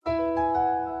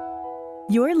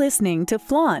You're listening to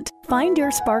Flaunt. Find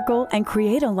your sparkle and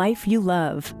create a life you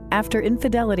love. After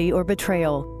infidelity or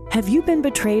betrayal, have you been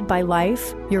betrayed by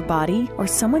life, your body, or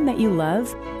someone that you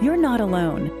love? You're not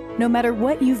alone. No matter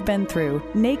what you've been through,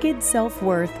 Naked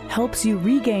Self-Worth helps you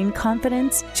regain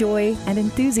confidence, joy, and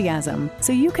enthusiasm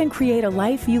so you can create a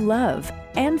life you love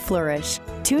and flourish.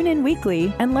 Tune in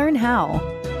weekly and learn how.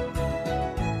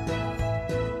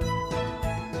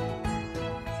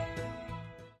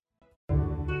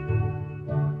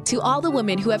 To all the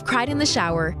women who have cried in the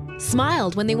shower,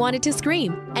 smiled when they wanted to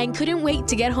scream, and couldn't wait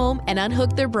to get home and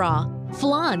unhook their bra,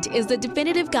 Flaunt is the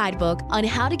definitive guidebook on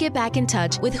how to get back in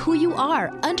touch with who you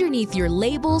are underneath your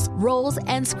labels, roles,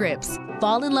 and scripts.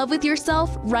 Fall in love with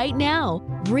yourself right now.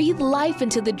 Breathe life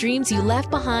into the dreams you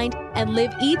left behind and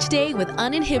live each day with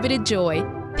uninhibited joy.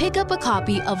 Pick up a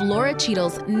copy of Laura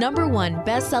Cheadle's #1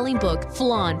 best-selling book,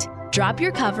 Flaunt. Drop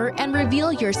your cover and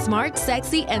reveal your smart,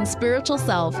 sexy, and spiritual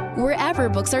self wherever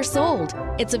books are sold.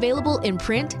 It's available in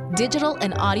print, digital,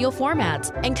 and audio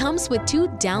formats and comes with 2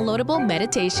 downloadable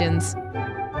meditations.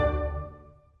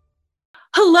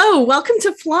 Hello, welcome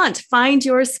to Flaunt. Find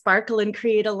your sparkle and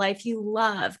create a life you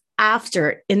love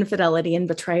after infidelity and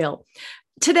betrayal.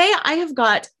 Today, I have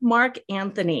got Mark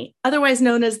Anthony, otherwise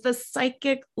known as the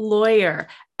Psychic Lawyer,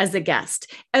 as a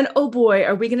guest. And oh boy,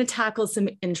 are we going to tackle some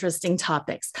interesting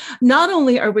topics. Not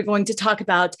only are we going to talk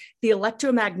about the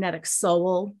electromagnetic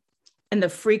soul and the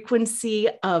frequency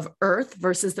of Earth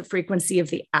versus the frequency of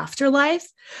the afterlife,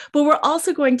 but we're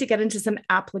also going to get into some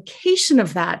application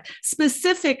of that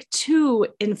specific to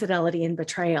infidelity and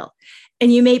betrayal.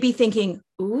 And you may be thinking,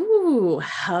 ooh,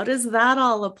 how does that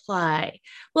all apply?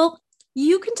 Well,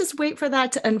 you can just wait for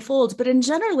that to unfold. But in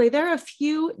generally, there are a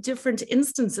few different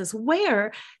instances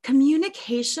where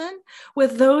communication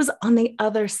with those on the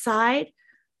other side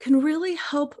can really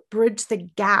help bridge the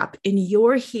gap in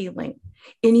your healing,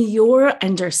 in your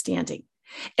understanding,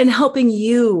 and helping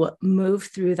you move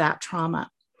through that trauma.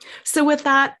 So with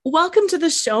that, welcome to the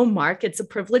show, Mark. It's a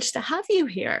privilege to have you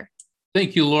here.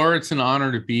 Thank you, Laura. It's an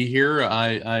honor to be here.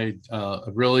 I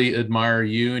really admire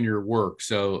you and your work.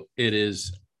 So it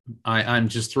is. I'm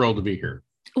just thrilled to be here.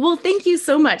 Well, thank you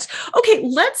so much. Okay,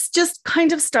 let's just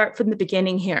kind of start from the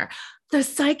beginning here. The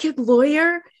psychic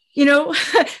lawyer, you know,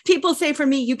 people say for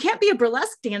me, you can't be a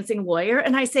burlesque dancing lawyer.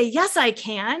 And I say, yes, I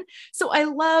can. So I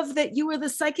love that you are the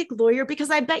psychic lawyer because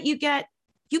I bet you can't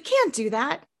do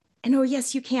that. And oh,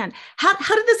 yes, you can. How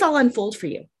did this all unfold for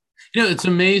you? You know, it's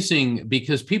amazing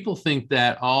because people think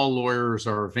that all lawyers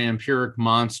are vampiric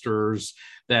monsters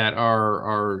that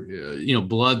are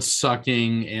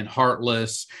blood-sucking and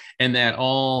heartless, and that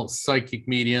all psychic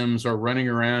mediums are running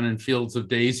around in fields of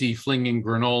daisy, flinging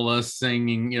granola,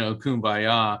 singing,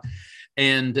 kumbaya.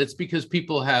 And that's because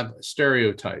people have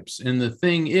stereotypes. And the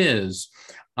thing is,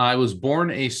 I was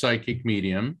born a psychic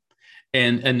medium.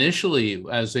 And initially,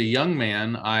 as a young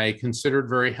man, I considered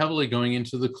very heavily going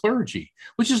into the clergy,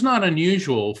 which is not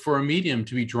unusual for a medium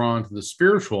to be drawn to the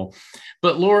spiritual.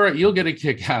 But Laura, you'll get a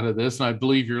kick out of this, and I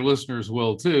believe your listeners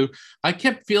will too. I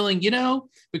kept feeling,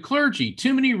 the clergy,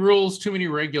 too many rules, too many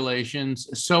regulations.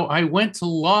 So I went to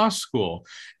law school.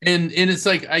 And it's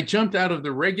like I jumped out of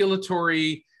the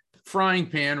regulatory frying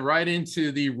pan right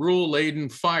into the rule-laden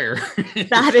fire.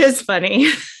 That is funny.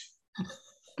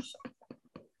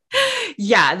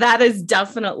 Yeah, that is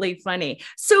definitely funny.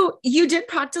 So you did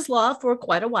practice law for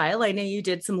quite a while. I know you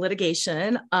did some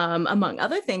litigation, among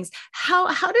other things.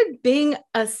 How did being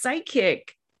a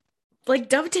psychic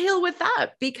dovetail with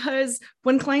that? Because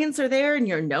when clients are there and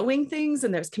you're knowing things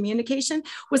and there's communication,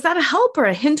 was that a help or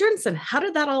a hindrance? And how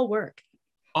did that all work?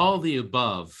 All the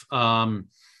above.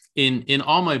 In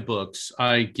all my books,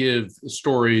 I give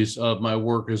stories of my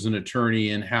work as an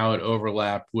attorney and how it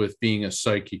overlapped with being a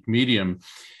psychic medium.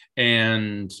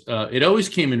 And it always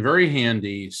came in very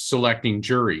handy selecting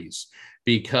juries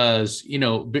because,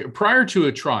 prior to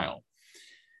a trial,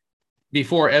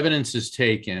 before evidence is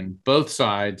taken, both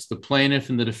sides, the plaintiff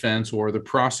and the defense, or the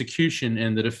prosecution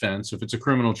and the defense, if it's a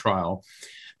criminal trial,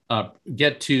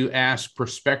 get to ask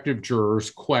prospective jurors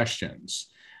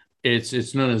questions.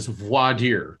 It's known as voir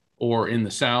dire, or in the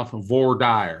South, voir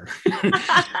dire,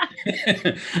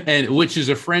 and which is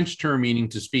a French term meaning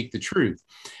to speak the truth.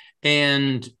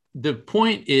 And the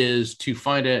point is to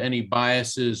find out any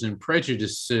biases and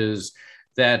prejudices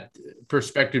that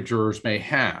prospective jurors may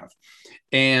have.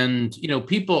 And,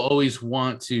 people always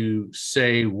want to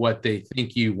say what they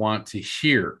think you want to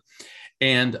hear.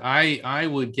 And I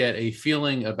would get a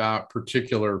feeling about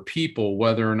particular people,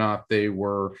 whether or not they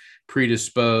were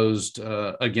predisposed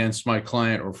against my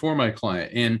client or for my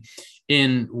client. And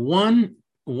in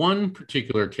one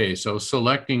particular case, I was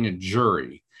selecting a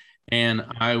jury. And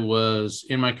I was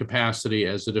in my capacity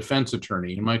as a defense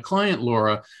attorney. And my client,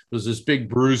 Laura, was this big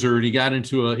bruiser, and he got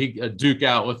into a duke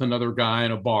out with another guy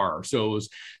in a bar. So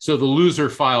the loser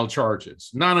filed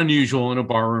charges. Not unusual in a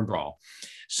barroom brawl.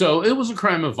 So it was a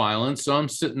crime of violence. So I'm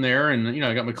sitting there, and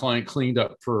I got my client cleaned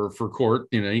up for court.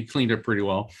 He cleaned up pretty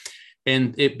well.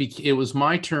 And it was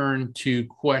my turn to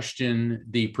question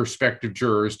the prospective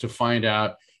jurors to find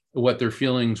out what their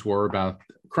feelings were about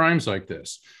crimes like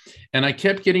this. And I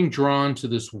kept getting drawn to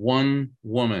this one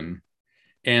woman,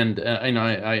 and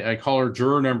I call her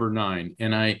juror number 9,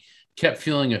 and I kept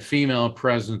feeling a female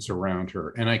presence around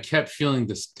her, and I kept feeling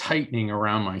this tightening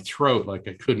around my throat, like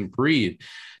I couldn't breathe.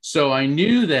 So I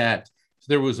knew that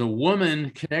there was a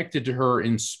woman connected to her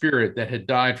in spirit that had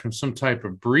died from some type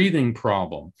of breathing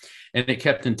problem, and it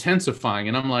kept intensifying.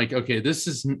 And I'm like, okay,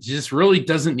 this really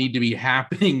doesn't need to be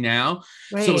happening now.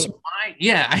 Right. So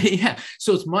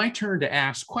So it's my turn to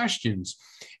ask questions.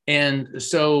 And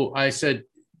so I said,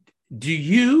 have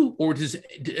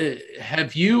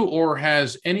you or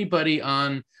has anybody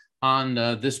on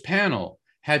this panel,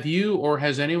 have you or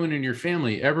has anyone in your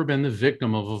family ever been the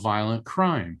victim of a violent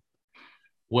crime?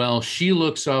 Well, she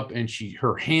looks up, and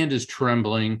her hand is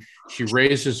trembling. She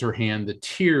raises her hand. The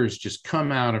tears just come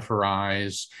out of her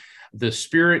eyes. The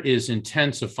spirit is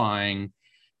intensifying.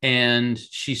 And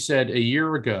she said, a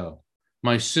year ago,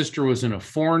 my sister was in a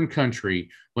foreign country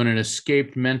when an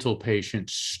escaped mental patient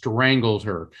strangled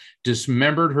her,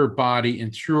 dismembered her body,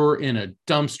 and threw her in a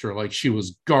dumpster like she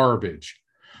was garbage.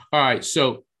 All right.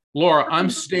 So, Laura, I'm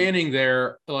standing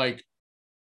there like,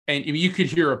 and you could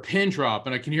hear a pin drop,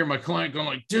 and I can hear my client going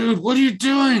like, dude, what are you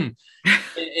doing?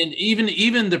 and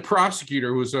even the prosecutor,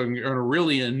 who was a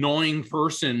really annoying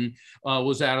person,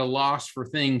 was at a loss for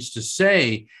things to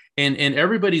say. And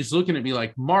everybody's looking at me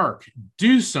like, Mark,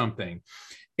 do something.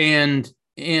 And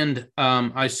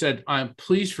I said,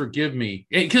 please forgive me.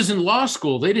 Because in law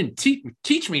school, they didn't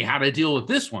teach me how to deal with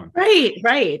this one.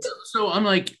 Right. So I'm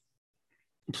like,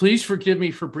 please forgive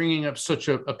me for bringing up such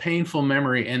a painful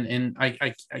memory. And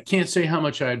I can't say how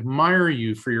much I admire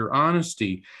you for your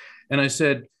honesty. And I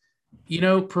said,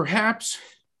 perhaps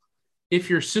if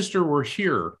your sister were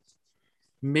here,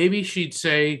 maybe she'd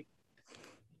say,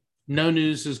 no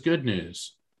news is good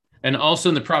news. And all of a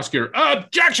sudden the prosecutor,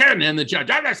 objection, and the judge,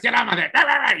 let's get on with it.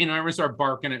 Everyone started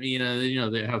barking at me,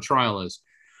 how trial is.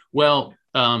 Well,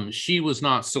 she was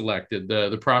not selected.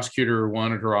 The prosecutor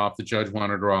wanted her off. The judge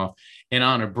wanted her off. And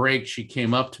on a break, she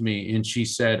came up to me and she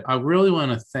said, I really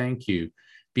want to thank you,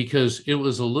 because it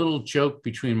was a little joke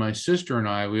between my sister and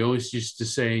I. We always used to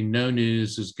say, no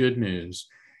news is good news.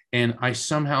 And I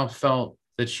somehow felt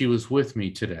that she was with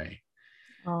me today.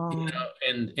 Oh.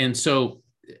 And so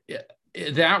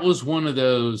that was one of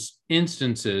those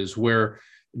instances where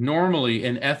normally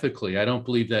and ethically, I don't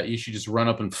believe that you should just run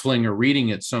up and fling a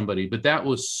reading at somebody, but that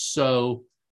was so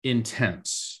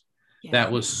intense. Yeah.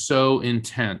 That was so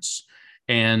intense.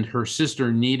 And her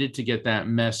sister needed to get that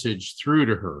message through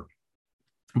to her.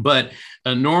 But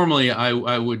normally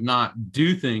I would not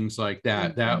do things like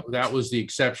that. That was the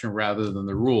exception rather than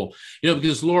the rule,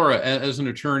 because Laura, as an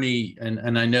attorney,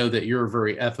 and I know that you're a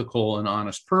very ethical and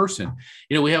honest person,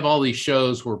 we have all these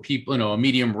shows where people, a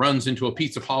medium runs into a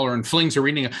pizza parlor and flings a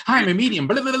reading. Hi, I'm a medium,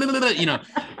 blah, blah, blah, blah, blah,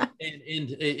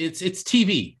 and it's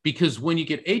TV, because when you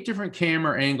get 8 different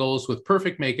camera angles with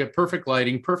perfect makeup, perfect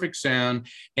lighting, perfect sound,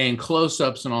 and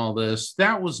close-ups and all this,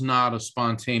 that was not a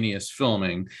spontaneous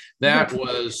filming. That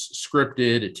was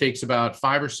scripted. It takes about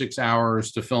 5 or 6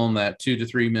 hours to film that 2 to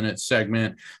 3 minute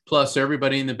segment, plus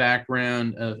everybody in the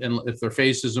background, and if their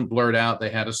face isn't blurred out, they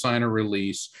had to sign a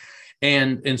release.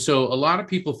 And so a lot of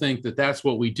people think that that's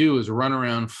what we do, is run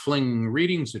around flinging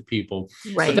readings at people.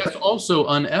 Right. But that's also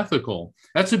unethical.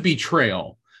 That's a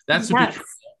betrayal. That's a betrayal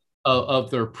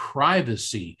of their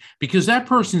privacy, because that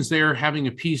person's there having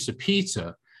a piece of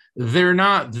pizza. They're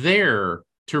not there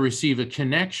to receive a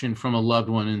connection from a loved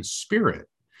one in spirit.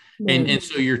 Mm-hmm. And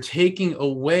so you're taking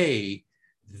away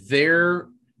their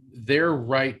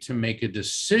right to make a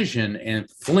decision and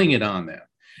fling it on them.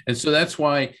 And so that's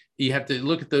why you have to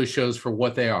look at those shows for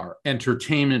what they are: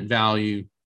 entertainment value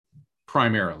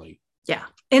primarily. Yeah.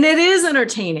 And it is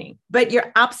entertaining, but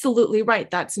you're absolutely right.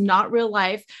 That's not real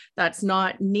life. That's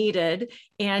not needed.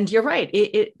 And you're right.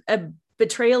 A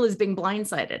betrayal is being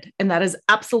blindsided, and that is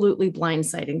absolutely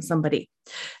blindsiding somebody.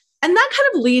 And that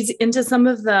kind of leads into some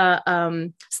of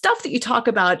the stuff that you talk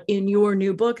about in your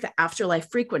new book, The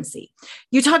Afterlife Frequency.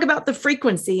 You talk about the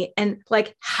frequency and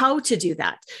like how to do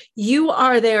that. You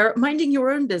are there minding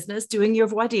your own business, doing your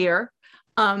voir dire,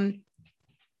 and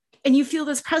you feel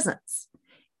this presence.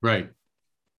 Right.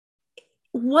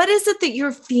 what is it that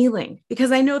you're feeling?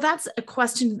 Because I know that's a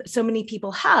question that so many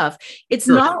people have. It's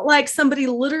Sure. not like somebody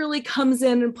literally comes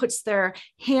in and puts their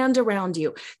hand around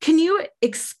you. Can you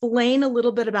explain a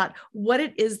little bit about what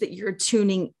it is that you're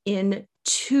tuning in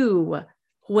to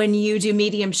when you do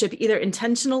mediumship, either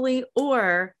intentionally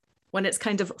or when it's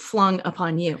kind of flung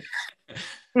upon you?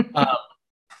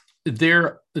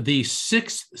 The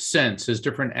sixth sense has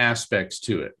different aspects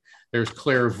to it. There's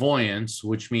clairvoyance,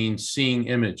 which means seeing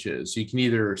images. You can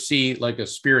either see like a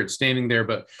spirit standing there,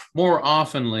 but more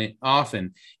often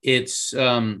it's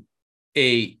a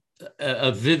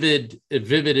vivid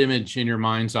image in your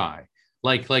mind's eye.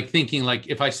 Like thinking, like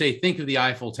if I say, think of the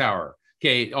Eiffel Tower.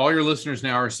 Okay, all your listeners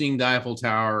now are seeing the Eiffel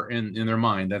Tower in their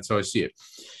mind. That's how I see it.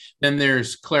 Then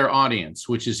there's clairaudience,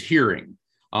 which is hearing.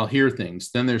 I'll hear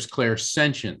things. Then there's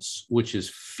clairsentience, which is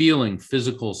feeling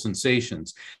physical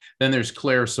sensations. Then there's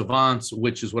clairsavance,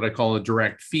 which is what I call a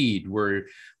direct feed,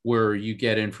 where you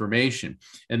get information.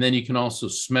 And then you can also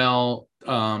smell,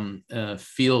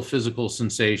 feel physical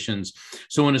sensations.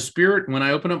 So when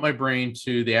I open up my brain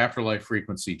to the afterlife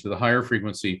frequency, to the higher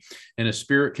frequency, and a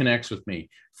spirit connects with me,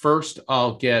 first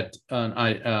I'll get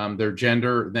their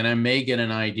gender, then I may get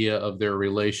an idea of their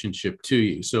relationship to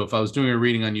you. So if I was doing a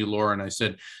reading on you, Laura, and I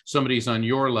said, somebody's on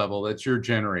your level, that's your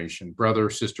generation,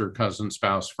 brother, sister, cousin,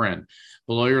 spouse, friend.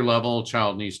 Below your level,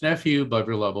 child, niece, nephew. Above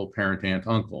your level, parent, aunt,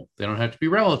 uncle. They don't have to be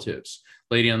relatives.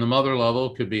 Lady on the mother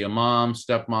level could be a mom,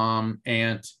 stepmom,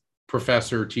 aunt,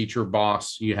 professor, teacher,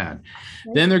 boss you had.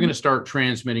 Then they're going to start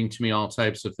transmitting to me all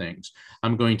types of things.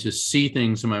 I'm going to see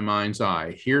things in my mind's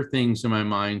eye, hear things in my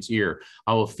mind's ear.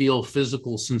 I will feel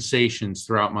physical sensations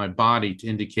throughout my body to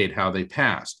indicate how they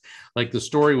passed. Like the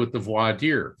story with the voir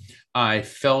dire, I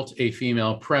felt a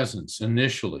female presence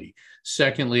initially.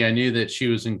 Secondly, I knew that she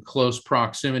was in close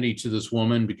proximity to this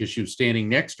woman because she was standing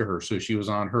next to her. So she was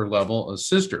on her level, a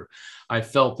sister. I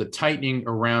felt the tightening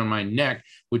around my neck,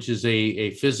 which is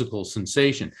a physical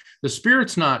sensation. The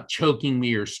spirit's not choking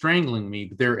me or strangling me,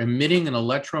 but they're emitting an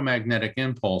electromagnetic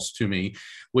impulse to me,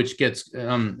 which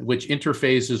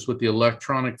interfaces with the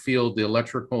electronic field, the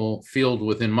electrical field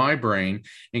within my brain,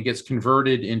 and gets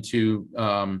converted into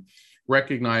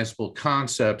recognizable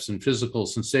concepts and physical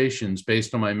sensations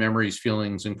based on my memories,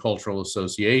 feelings, and cultural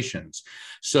associations.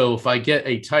 So if I get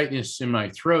a tightness in my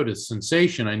throat, a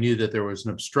sensation, I knew that there was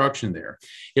an obstruction there.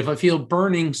 If I feel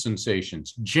burning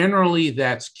sensations, generally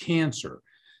that's cancer,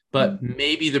 but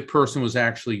maybe the person was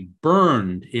actually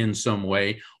burned in some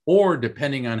way, or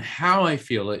depending on how I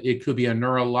feel it, it could be a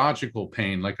neurological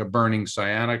pain, like a burning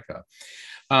sciatica.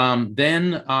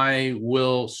 Then I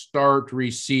will start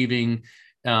receiving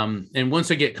and once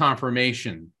I get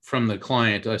confirmation from the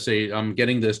client, I say, I'm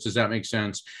getting this. Does that make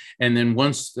sense? And then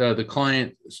once the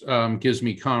client gives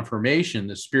me confirmation,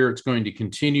 the spirit's going to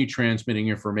continue transmitting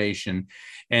information.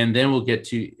 And then we'll get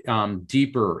to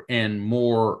deeper and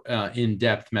more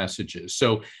in-depth messages.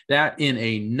 So that in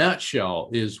a nutshell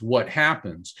is what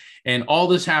happens. And all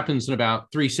this happens in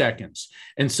about 3 seconds.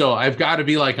 And so I've got to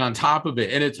be like on top of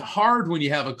it. And it's hard when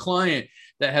you have a client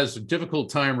that has a difficult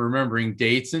time remembering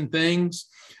dates and things.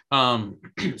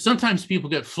 Sometimes people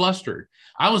get flustered.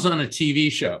 I was on a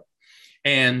TV show,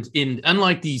 and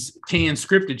unlike these canned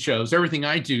scripted shows, everything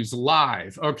I do is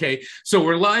live. Okay, so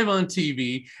we're live on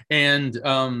TV, and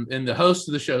the host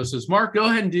of the show says, "Mark, go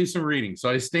ahead and do some reading." So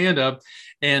I stand up,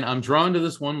 and I'm drawn to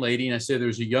this one lady, and I say,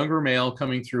 "There's a younger male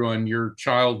coming through on your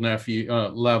child nephew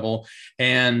level,"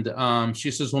 and she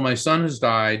says, "Well, my son has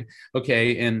died."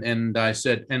 Okay, and I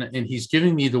said, and he's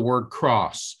giving me the word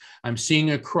cross. I'm seeing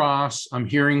a cross. I'm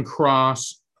hearing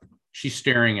cross. She's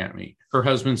staring at me. Her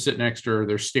husband's sitting next to her.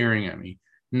 They're staring at me.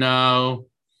 No.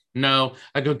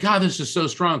 I go, God, this is so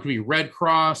strong. It could be Red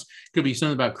Cross. Could be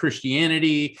something about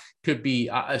Christianity. Could be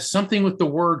something with the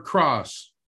word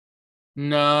cross.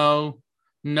 No.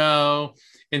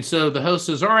 And so the host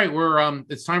says, all right,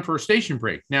 it's time for a station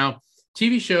break. Now, a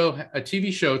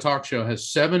TV show, talk show has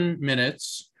 7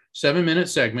 minutes, 7-minute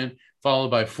segment,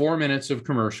 followed by 4 minutes of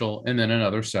commercial, and then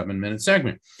another 7-minute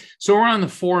segment. So we're on the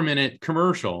 4-minute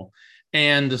commercial,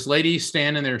 and this lady's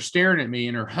standing there staring at me,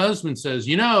 and her husband says,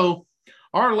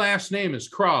 our last name is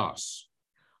Cross.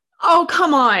 Oh,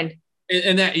 come on.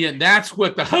 And that's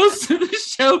what the host of the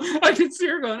show, I could see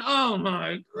her going, oh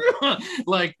my God,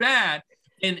 like that.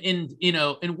 And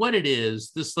what it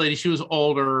is, this lady, she was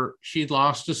older. She'd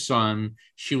lost a son.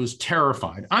 She was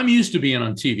terrified. I'm used to being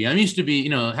on TV. I'm used to be,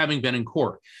 having been in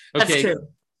court. Okay. That's true.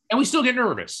 And we still get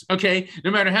nervous. Okay.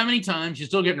 No matter how many times, you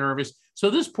still get nervous.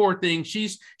 So this poor thing,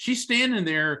 she's standing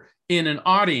there in an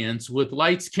audience with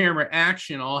lights, camera,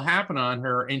 action all happen on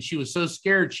her. And she was so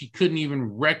scared she couldn't even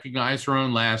recognize her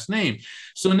own last name.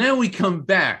 So now we come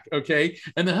back, okay?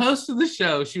 And the host of the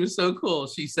show, she was so cool.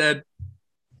 She said,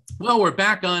 well, we're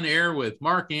back on air with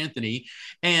Mark Anthony.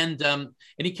 And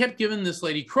he kept giving this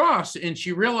lady cross. And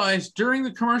she realized during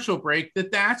the commercial break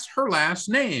that that's her last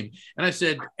name. And I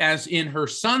said, as in her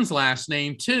son's last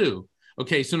name too.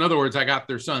 Okay, so in other words, I got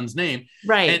their son's name.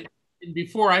 Right. And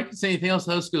before I could say anything else,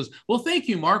 the host goes, well, thank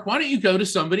you, Mark. Why don't you go to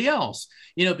somebody else?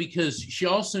 Because she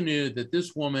also knew that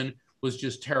this woman was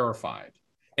just terrified.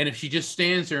 And if she just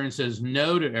stands there and says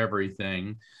no to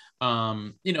everything,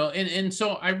 and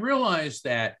so I realized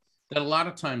that a lot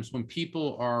of times when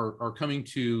people are coming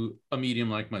to a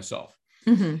medium like myself,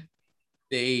 mm-hmm.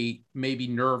 they may be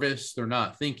nervous, they're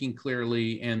not thinking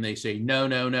clearly, and they say no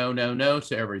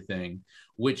to everything,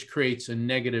 which creates a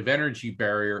negative energy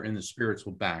barrier, and the spirits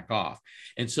will back off.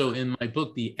 And so in my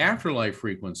book, The Afterlife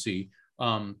Frequency,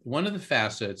 one of the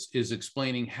facets is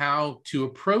explaining how to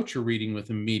approach a reading with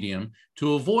a medium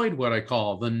to avoid what I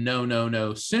call the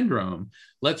no syndrome.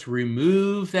 Let's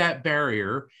remove that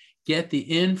barrier, get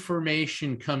the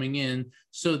information coming in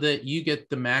so that you get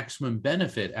the maximum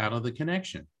benefit out of the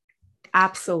connection.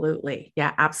 Absolutely.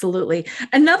 Yeah, absolutely.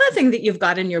 Another thing that you've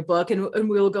got in your book, and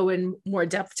we'll go in more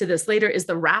depth to this later, is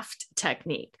the raft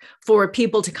technique for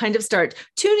people to kind of start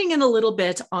tuning in a little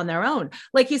bit on their own.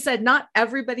 Like you said, not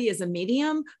everybody is a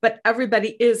medium, but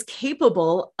everybody is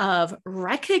capable of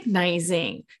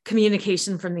recognizing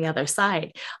communication from the other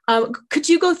side. Could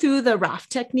you go through the raft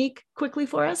technique quickly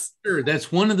for us? Sure.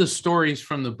 That's one of the stories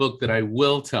from the book that I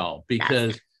will tell,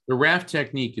 because the raft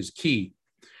technique is key.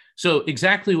 So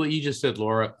exactly what you just said,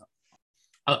 Laura.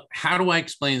 How do I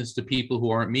explain this to people who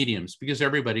aren't mediums? Because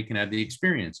everybody can have the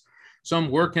experience. So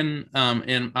I'm working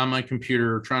on my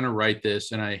computer trying to write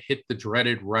this, and I hit the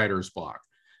dreaded writer's block.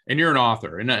 And you're an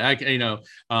author, and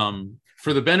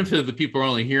for the benefit of the people who are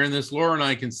only hearing this, Laura and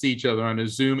I can see each other on a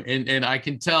Zoom, and I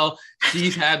can tell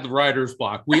she's had the writer's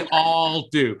block. We all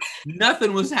do.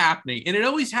 Nothing was happening. And it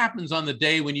always happens on the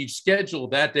day when you've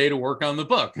scheduled that day to work on the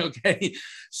book. Okay.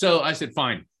 So I said,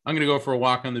 fine, I'm going to go for a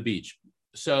walk on the beach.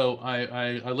 So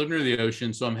I live near the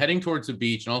ocean. So I'm heading towards the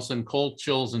beach, and all of a sudden cold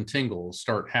chills and tingles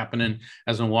start happening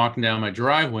as I'm walking down my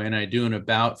driveway, and I do an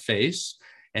about face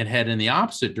and head in the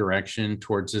opposite direction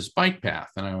towards this bike path.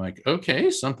 And I'm like, okay,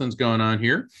 something's going on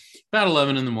here. About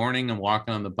 11 in the morning, I'm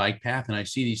walking on the bike path, and I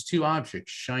see these two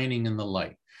objects shining in the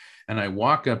light. And I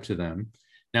walk up to them.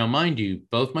 Now, mind you,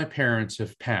 both my parents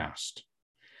have passed.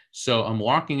 So I'm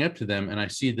walking up to them, and I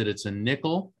see that it's a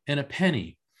nickel and a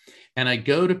penny. And I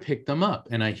go to pick them up,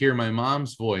 and I hear my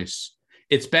mom's voice.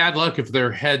 It's bad luck if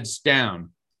their head's down.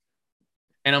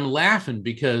 And I'm laughing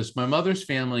because my mother's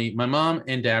family, my mom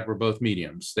and dad were both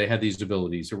mediums. They had these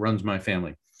abilities. It runs my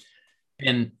family.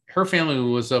 And her family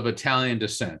was of Italian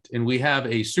descent. And we have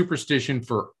a superstition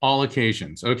for all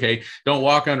occasions. Okay. Don't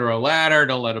walk under a ladder.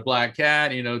 Don't let a black cat,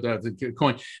 the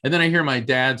coin. And then I hear my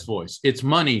dad's voice. It's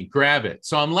money. Grab it.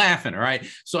 So I'm laughing. All right.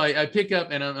 So I pick up,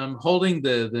 and I'm holding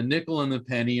the nickel and the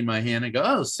penny in my hand. I go,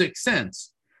 oh, 6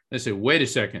 cents. I say, wait a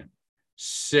second.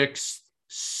 6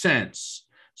 cents.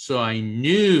 So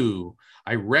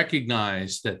I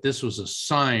recognized that this was a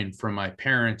sign from my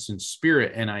parents in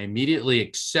spirit, and I immediately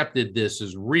accepted this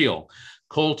as real.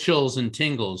 Cold chills and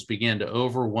tingles began to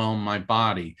overwhelm my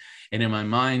body. And in my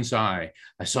mind's eye,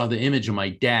 I saw the image of my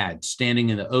dad standing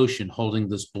in the ocean holding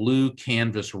this blue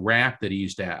canvas raft that he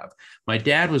used to have. My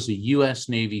dad was a U.S.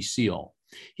 Navy SEAL.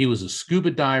 He was a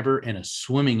scuba diver and a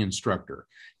swimming instructor.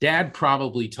 Dad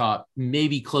probably taught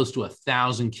maybe close to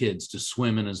 1,000 kids to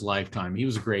swim in his lifetime. He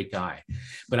was a great guy.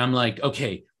 But I'm like,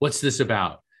 okay, what's this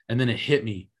about? And then it hit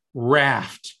me.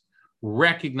 Raft.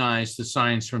 Recognize the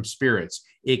signs from spirits.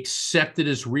 Accept it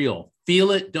as real.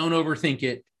 Feel it. Don't overthink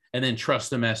it. And then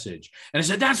trust the message. And I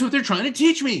said, that's what they're trying to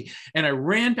teach me. And I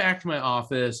ran back to my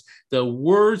office. The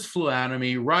words flew out of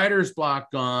me, writer's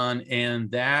block gone.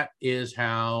 And that is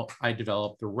how I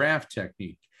developed the raft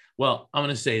technique. Well, I'm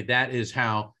going to say that is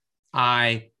how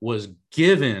I was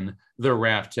given the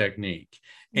raft technique.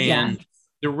 And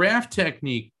the raft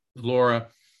technique, Laura,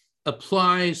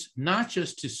 applies not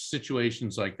just to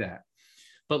situations like that,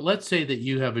 but let's say that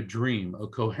you have a dream, a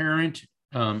coherent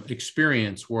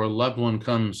experience where a loved one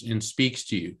comes and speaks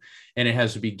to you, and it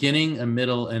has a beginning, a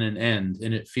middle, and an end,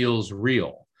 and it feels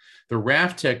real. The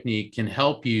raft technique can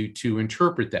help you to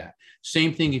interpret that.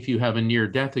 Same thing if you have a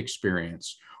near-death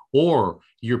experience, or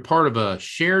you're part of a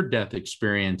shared death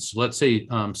experience. Let's say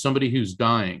somebody who's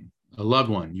dying, a loved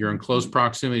one, you're in close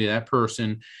proximity to that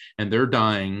person and they're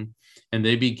dying, and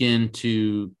they begin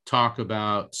to talk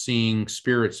about seeing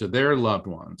spirits of their loved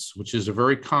ones, which is a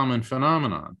very common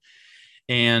phenomenon.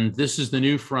 And this is the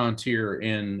new frontier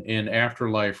in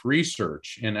afterlife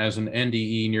research. And as an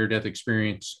NDE, near-death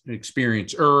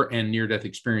experiencer and near-death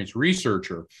experience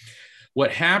researcher,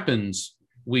 what happens,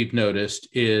 we've noticed,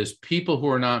 is people who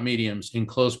are not mediums in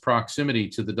close proximity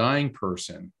to the dying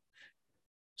person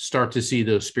start to see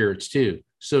those spirits too.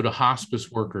 So do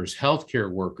hospice workers, healthcare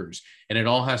workers, and it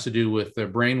all has to do with the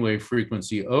brainwave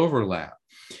frequency overlap.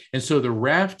 And so the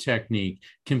RAV technique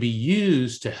can be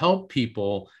used to help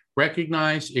people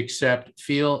recognize, accept,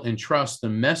 feel, and trust the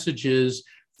messages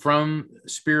from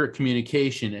spirit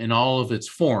communication in all of its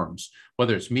forms,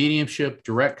 whether it's mediumship,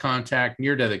 direct contact,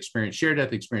 near-death experience, shared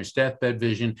death experience, deathbed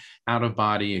vision,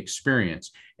 out-of-body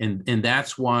experience. And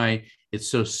that's why it's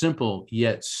so simple,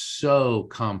 yet so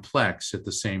complex at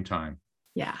the same time.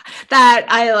 Yeah, that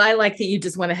I like that you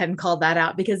just went ahead and called that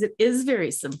out, because it is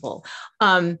very simple,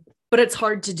 but it's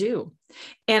hard to do.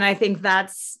 And I think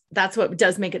that's what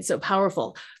does make it so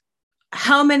powerful.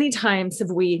 How many times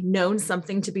have we known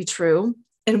something to be true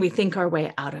and we think our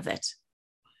way out of it?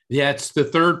 Yeah, it's the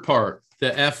third part,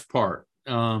 the F part,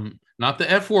 not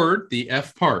the F word, the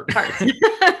F part.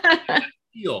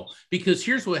 Feel, because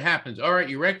here's what happens. All right,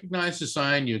 you recognize the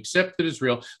sign, you accept it as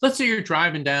real. Let's say you're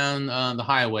driving down the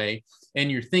highway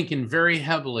and you're thinking very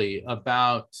heavily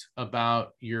about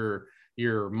your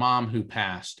mom who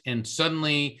passed, and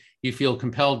suddenly you feel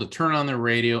compelled to turn on the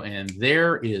radio, and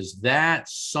there is that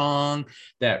song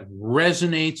that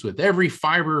resonates with every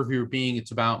fiber of your being.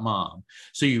 It's about mom.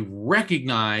 So you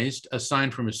recognized a sign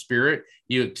from a spirit,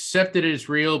 you accepted it as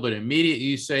real, but immediately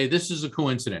you say, this is a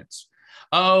coincidence.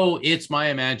 Oh, it's my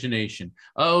imagination.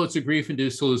 Oh, it's a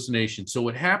grief-induced hallucination. So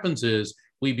what happens is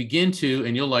we begin to,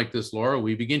 and you'll like this, Laura,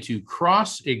 we begin to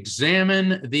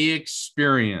cross-examine the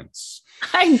experience.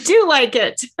 I do like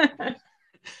it.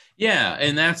 Yeah,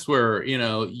 and that's where,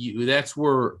 that's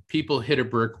where people hit a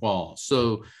brick wall.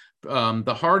 So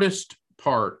the hardest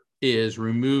part is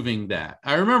removing that.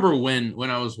 I remember when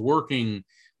I was working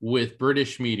with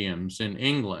British mediums in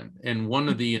England, and one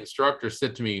of the instructors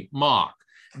said to me, Mark,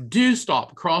 do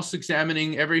stop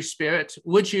cross-examining every spirit,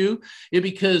 would you? Yeah,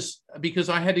 because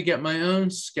I had to get my own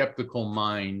skeptical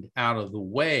mind out of the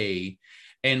way.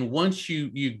 And once you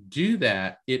do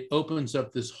that, it opens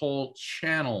up this whole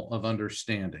channel of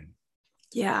understanding.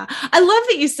 Yeah, I love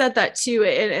that you said that too,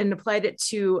 and applied it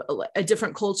to a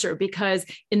different culture, because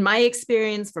in my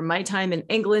experience from my time in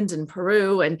England and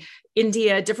Peru and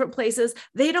India, different places,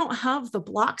 they don't have the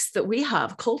blocks that we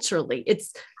have culturally.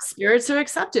 It's spirits are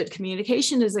accepted,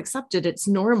 communication is accepted, it's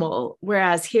normal.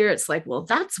 Whereas here it's like, well,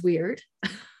 that's weird.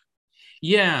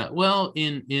 Yeah, well,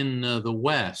 in the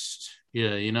West,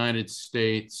 yeah, United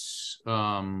States,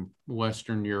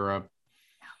 Western Europe,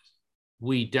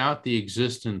 we doubt the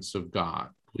existence of God.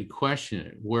 We question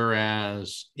it.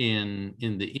 Whereas in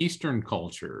the Eastern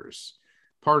cultures,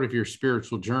 part of your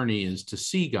spiritual journey is to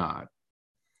see God.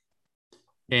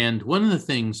 And one of the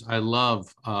things I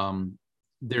love,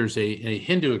 there's a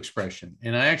Hindu expression,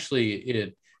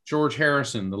 and George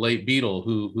Harrison, the late Beatle,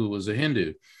 who was a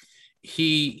Hindu,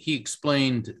 he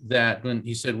explained that when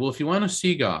he said, well, if you want to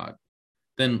see God,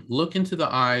 then look into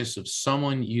the eyes of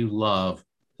someone you love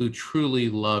who truly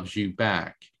loves you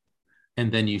back,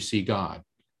 and then you see God,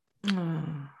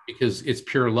 because it's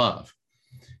pure love,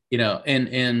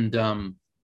 and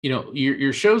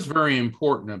your show's very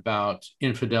important about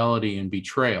infidelity and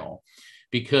betrayal,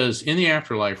 because in the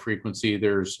afterlife frequency,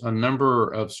 there's a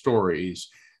number of stories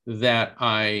that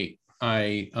I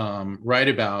write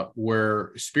about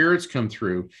where spirits come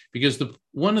through, because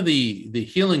one of the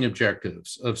healing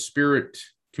objectives of spirit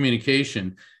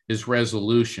communication is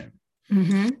resolution.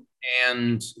 Mm-hmm.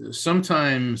 And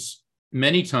sometimes,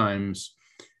 many times,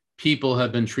 people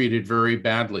have been treated very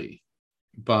badly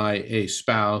by a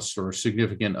spouse or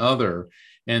significant other,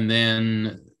 and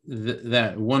then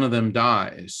that one of them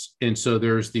dies. And so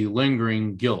there's the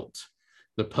lingering guilt,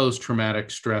 the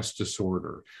post-traumatic stress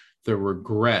disorder, the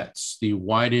regrets, the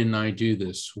why didn't I do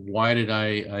this? Why did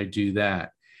I do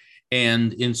that?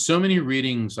 And in so many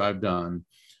readings I've done,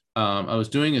 I was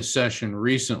doing a session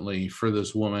recently for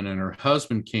this woman, and her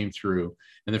husband came through,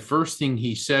 and the first thing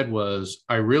he said was,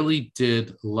 I really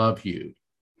did love you.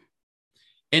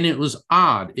 And it was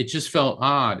odd. It just felt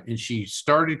odd. And she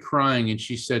started crying, and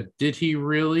she said, did he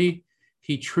really?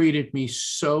 He treated me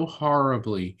so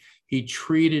horribly. He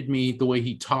treated me the way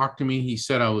he talked to me. He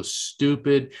said I was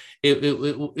stupid.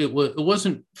 It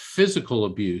wasn't physical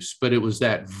abuse, but it was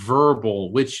that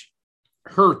verbal, which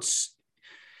hurts.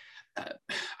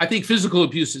 I think physical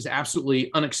abuse is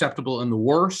absolutely unacceptable and the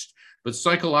worst, but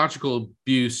psychological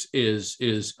abuse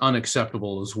is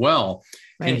unacceptable as well.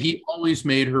 Right. And he always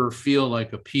made her feel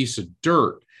like a piece of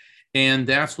dirt. And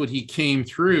that's what he came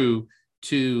through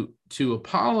to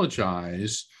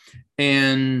apologize.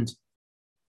 And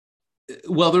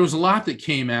well, there was a lot that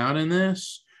came out in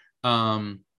this.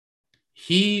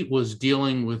 He was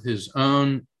dealing with his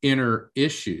own inner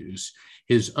issues,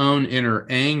 his own inner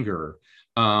anger.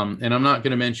 And I'm not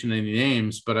going to mention any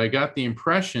names, but I got the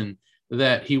impression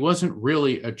that he wasn't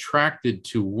really attracted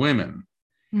to women.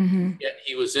 Mm-hmm. Yet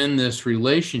he was in this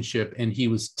relationship and he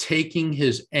was taking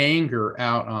his anger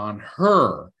out on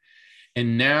her.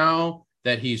 And now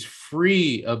that he's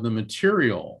free of the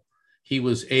material, he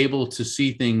was able to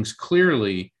see things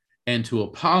clearly and to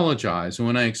apologize. And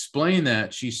when I explained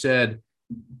that, she said,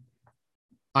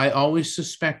 I always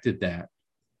suspected that.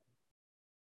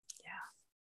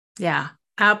 Yeah,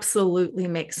 absolutely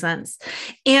makes sense.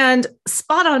 And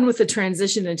spot on with the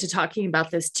transition into talking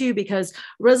about this too, because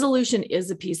resolution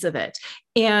is a piece of it.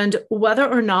 And whether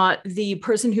or not the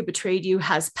person who betrayed you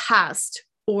has passed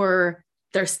or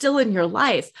they're still in your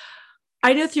life,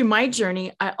 I know through my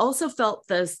journey, I also felt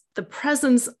the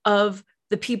presence of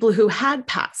the people who had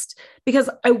passed, because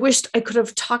I wished I could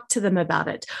have talked to them about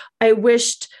it. I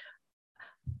wished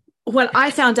when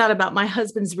I found out about my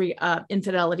husband's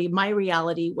infidelity, my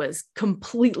reality was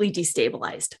completely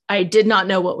destabilized. I did not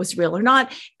know what was real or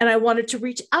not. And I wanted to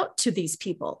reach out to these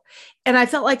people. And I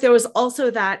felt like there was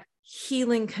also that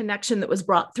healing connection that was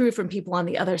brought through from people on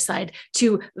the other side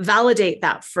to validate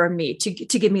that for me, to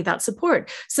give me that support.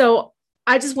 So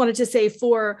I just wanted to say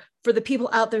for the people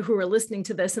out there who are listening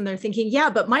to this and they're thinking,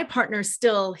 yeah, but my partner's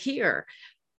still here.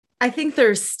 I think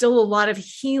there's still a lot of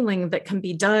healing that can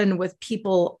be done with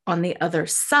people on the other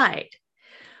side.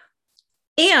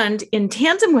 And in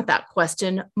tandem with that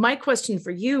question, my question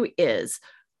for you is,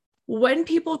 when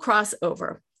people cross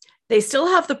over, they still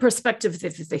have the perspective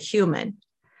of the human.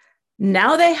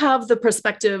 Now they have the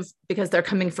perspective because they're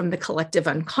coming from the collective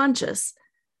unconscious.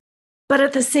 But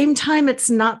at the same time, it's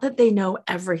not that they know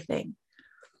everything.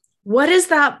 What is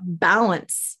that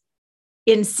balance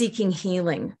in seeking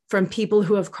healing from people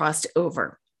who have crossed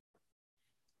over?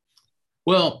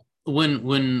 Well, when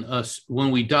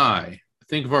we die,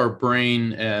 think of our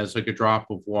brain as like a drop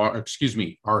of water,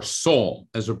 our soul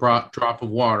as a drop of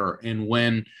water. And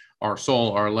when our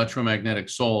soul, our electromagnetic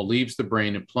soul, leaves the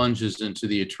brain, it plunges into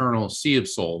the eternal sea of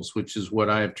souls, which is what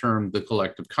I have termed the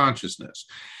collective consciousness.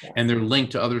 Yes. And they're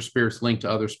linked to other spirits, linked to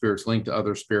other spirits, linked to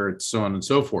other spirits, so on and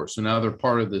so forth. So now they're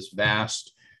part of this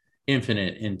vast,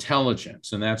 infinite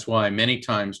intelligence. And that's why many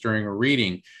times during a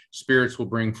reading, spirits will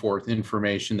bring forth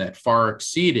information that far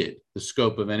exceeded the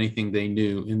scope of anything they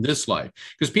knew in this life.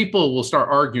 Because people will start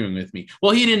arguing with me.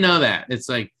 Well, he didn't know that. It's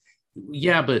like,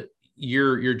 yeah, but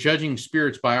you're judging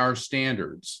spirits by our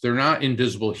standards. They're not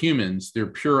invisible humans. They're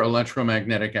pure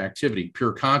electromagnetic activity,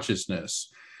 pure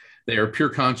consciousness. They are pure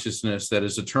consciousness that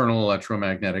is eternal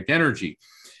electromagnetic energy.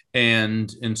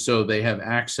 And so they have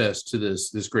access to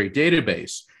this great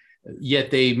database.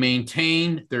 Yet they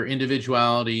maintain their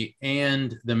individuality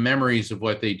and the memories of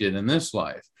what they did in this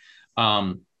life.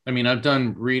 I've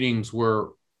done readings where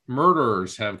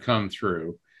murderers have come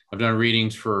through. I've done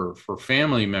readings for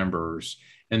family members,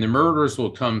 and the murderers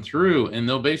will come through and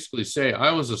they'll basically say,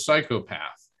 I was a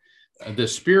psychopath. The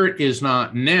spirit is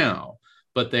not now,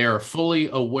 but they are fully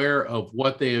aware of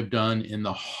what they have done in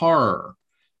the horror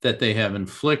that they have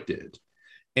inflicted.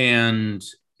 And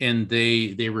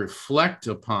they reflect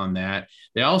upon that.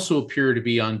 They also appear to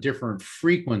be on different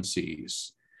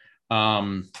frequencies.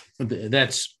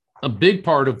 That's a big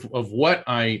part of what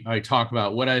I talk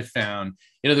about, what I've found.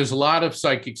 There's a lot of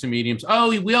psychics and mediums.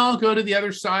 Oh, we all go to the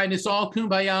other side and it's all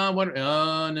kumbaya.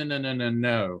 Oh,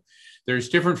 no. There's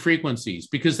different frequencies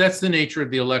because that's the nature of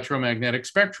the electromagnetic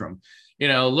spectrum.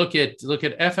 Look at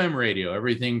FM radio,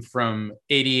 everything from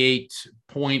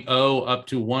 88.0 up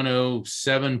to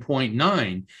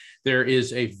 107.9. There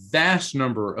is a vast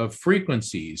number of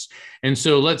frequencies. And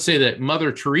so let's say that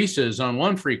Mother Teresa is on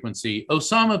one frequency,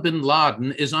 Osama bin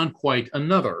Laden is on quite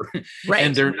another. Right.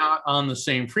 And they're not on the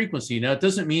same frequency. Now, it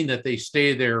doesn't mean that they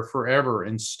stay there forever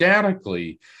and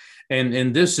statically.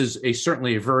 And this is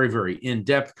certainly a very, very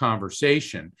in-depth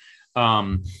conversation.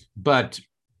 But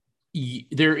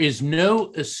there is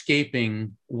no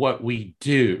escaping what we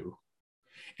do.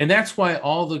 And that's why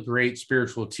all the great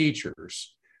spiritual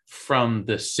teachers, from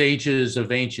the sages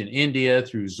of ancient India,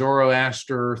 through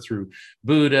Zoroaster, through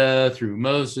Buddha, through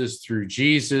Moses, through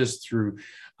Jesus, through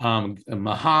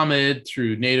Muhammad,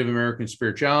 through Native American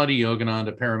spirituality,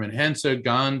 Yogananda Paramahansa,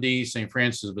 Gandhi, St.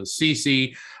 Francis of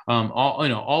Assisi,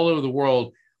 all over the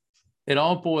world, it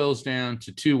all boils down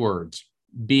to two words: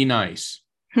 be nice.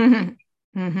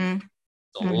 Mm-hmm. Mm-hmm.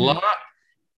 It's a lot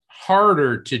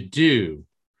harder to do.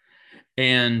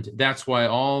 And that's why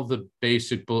all the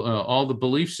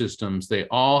belief systems, they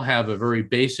all have a very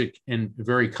basic and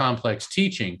very complex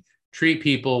teaching. Treat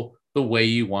people the way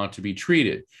you want to be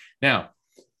treated. Now,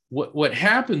 what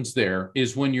happens there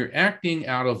is when you're acting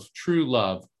out of true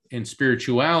love and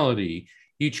spirituality,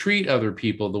 you treat other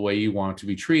people the way you want to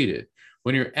be treated.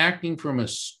 When you're acting from a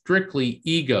strictly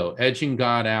ego, edging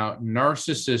God out,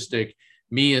 narcissistic,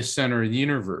 me as center of the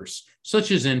universe,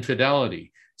 such as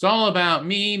infidelity. It's all about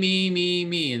me, me, me,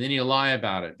 me, and then you lie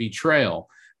about it. Betrayal.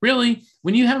 Really,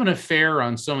 when you have an affair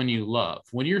on someone you love,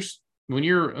 when you're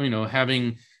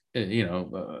having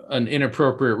an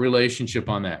inappropriate relationship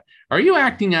on that, are you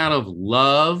acting out of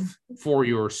love for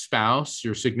your spouse,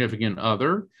 your significant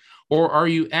other? Or are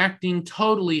you acting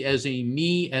totally as a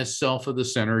me as self of the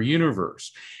center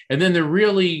universe? And then the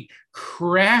really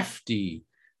crafty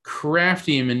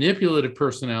and manipulative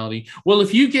personality. Well,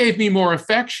 if you gave me more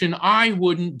affection, I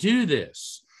wouldn't do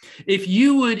this. If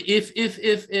you would, if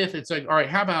it's like, all right,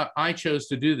 how about I chose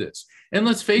to do this? And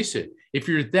let's face it, if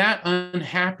you're that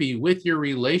unhappy with your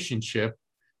relationship,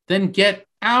 then get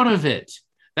out of it.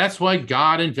 That's why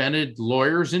God invented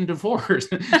lawyers and divorce.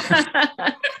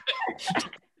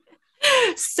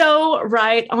 So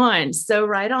right on. So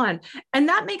right on. And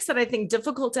that makes it, I think,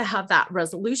 difficult to have that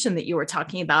resolution that you were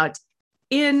talking about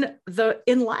in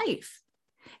life.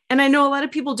 And I know a lot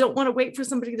of people don't want to wait for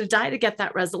somebody to die to get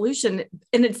that resolution,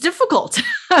 and it's difficult.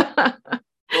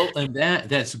 Well, and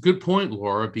that's a good point,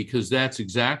 Laura, because that's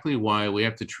exactly why we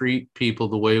have to treat people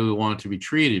the way we want to be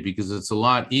treated, because it's a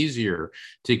lot easier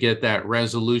to get that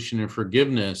resolution and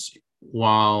forgiveness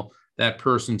while that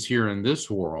person's here in this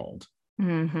world.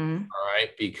 Mm-hmm. All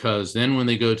right. Because then when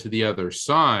they go to the other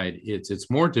side, it's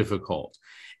more difficult.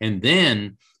 And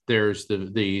then there's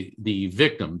the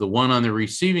victim, the one on the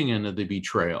receiving end of the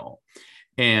betrayal,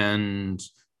 and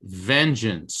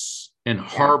vengeance and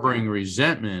harboring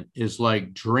resentment is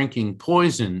like drinking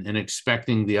poison and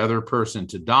expecting the other person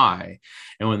to die.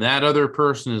 And when that other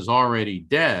person is already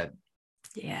dead,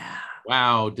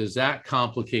 wow, does that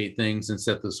complicate things and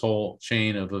set this whole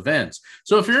chain of events?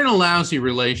 So if you're in a lousy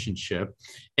relationship,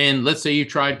 and let's say you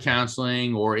tried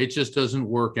counseling or it just doesn't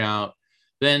work out,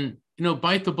 then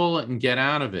bite the bullet and get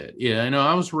out of it. Yeah, I know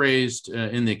I was raised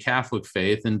in the Catholic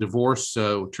faith, and divorce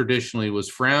traditionally was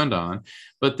frowned on,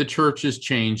 but the church has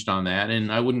changed on that.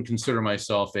 And I wouldn't consider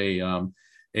myself a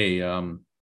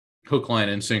hook, line,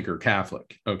 and sinker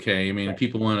Catholic. Okay. I mean, right.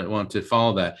 People want to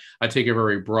follow that. I take a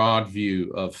very broad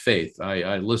view of faith.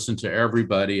 I listen to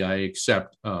everybody. I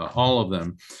accept all of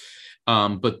them.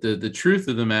 But the truth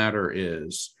of the matter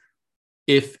is,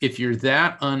 if you're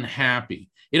that unhappy,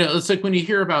 it's like when you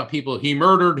hear about people, he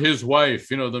murdered his wife,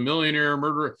 the millionaire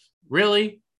murderer.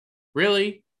 Really?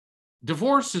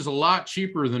 Divorce is a lot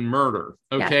cheaper than murder.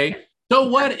 Okay. Yeah. So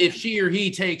what if she or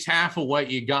he takes half of what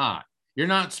you got? You're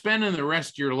not spending the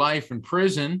rest of your life in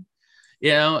prison.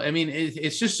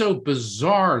 It's just so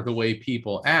bizarre the way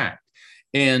people act.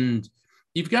 And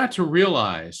you've got to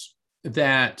realize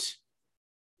that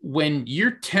when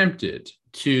you're tempted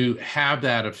to have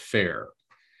that affair,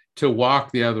 to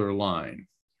walk the other line,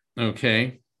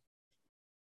 okay,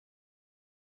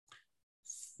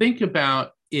 think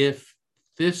about if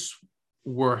this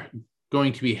were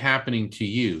going to be happening to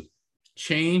you.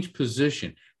 Change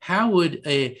position. How would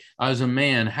as a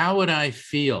man, how would I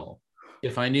feel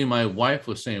if I knew my wife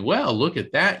was saying, well, look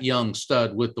at that young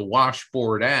stud with the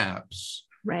washboard abs.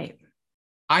 Right.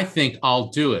 I think I'll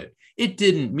do it. It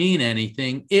didn't mean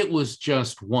anything. It was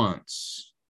just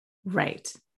once.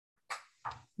 Right.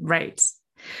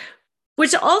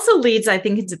 Which also leads, I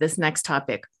think, into this next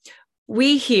topic.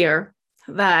 We hear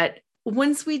that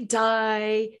once we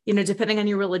die, depending on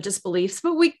your religious beliefs,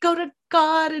 but we go to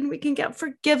God and we can get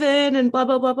forgiven and blah,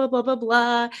 blah, blah, blah, blah, blah,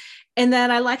 blah. And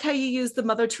then I like how you use the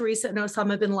Mother Teresa and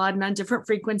Osama bin Laden on different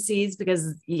frequencies,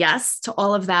 because yes, to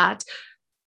all of that.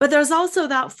 But there's also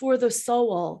that for the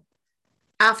soul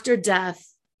after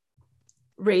death,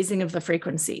 raising of the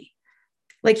frequency.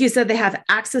 Like you said, they have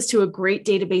access to a great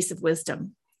database of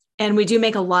wisdom. And we do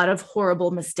make a lot of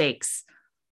horrible mistakes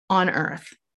on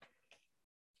earth.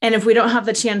 And if we don't have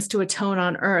the chance to atone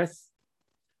on earth,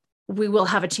 we will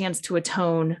have a chance to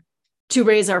atone, to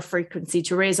raise our frequency,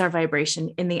 to raise our vibration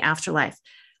in the afterlife.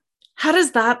 How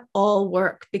does that all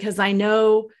work? Because I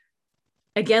know,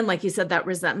 again, like you said, that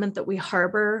resentment that we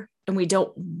harbor, and we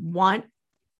don't want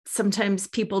sometimes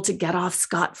people to get off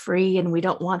scot-free, and we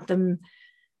don't want them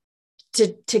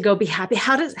to go be happy.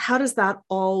 How does that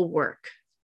all work?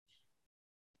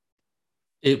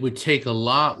 It would take a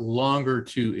lot longer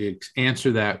to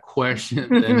answer that question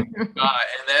than God.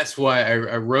 And that's why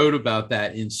I wrote about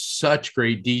that in such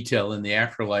great detail in the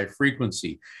Afterlife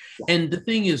Frequency. And the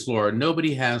thing is, Laura,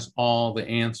 nobody has all the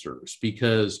answers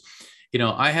because,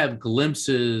 I have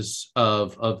glimpses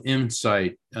of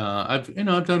insight.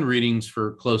 I've done readings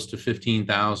for close to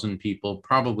 15,000 people,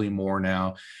 probably more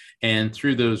now. And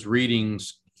through those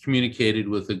readings, communicated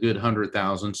with a good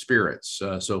 100,000 spirits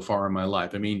so far in my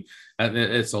life. I mean,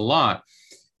 it's a lot.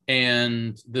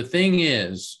 And the thing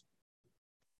is,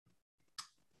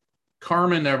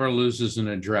 karma never loses an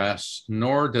address,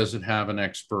 nor does it have an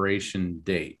expiration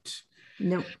date.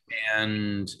 No.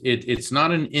 And it's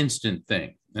not an instant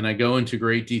thing. And I go into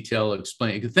great detail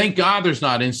explaining. Thank God there's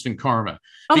not instant karma.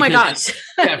 Oh my gosh.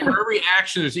 For every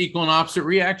action, there's equal and opposite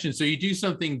reaction. So you do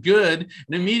something good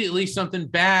and immediately something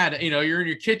bad. You're in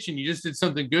your kitchen. You just did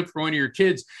something good for one of your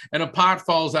kids and a pot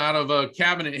falls out of a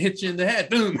cabinet, hits you in the head.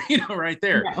 Boom, right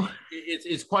there. No.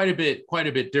 It's quite a bit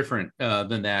different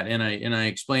than that. And I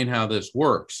explain how this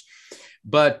works.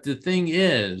 But the thing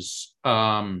is,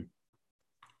 there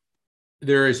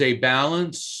is a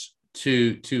balance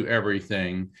to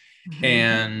everything. Mm-hmm.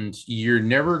 And you're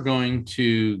never going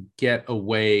to get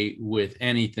away with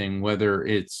anything, whether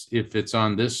if it's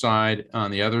on this side,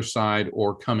 on the other side,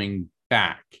 or coming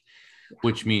back,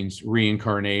 which means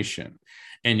reincarnation.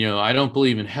 And, I don't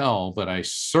believe in hell, but I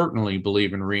certainly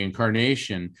believe in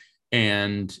reincarnation.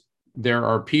 And there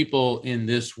are people in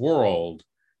this world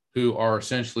who are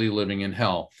essentially living in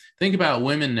hell. Think about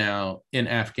women now in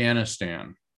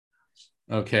Afghanistan.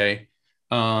 Okay.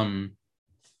 That's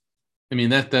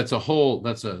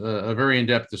a very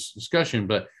in-depth discussion,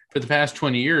 but for the past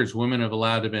 20 years, women have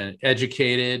allowed to be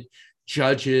educated,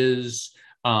 judges,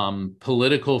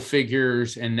 political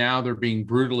figures, and now they're being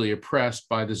brutally oppressed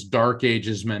by this Dark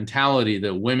Ages mentality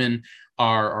that women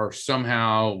are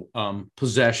somehow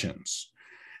possessions.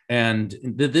 And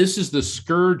this is the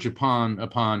scourge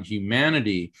upon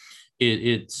humanity.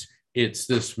 It's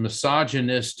this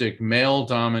misogynistic,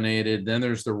 male-dominated. Then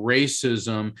there's the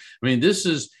racism. This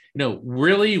is,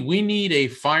 really, we need a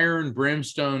fire and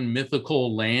brimstone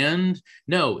mythical land.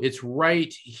 No, it's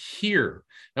right here.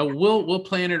 Now, will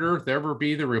planet Earth ever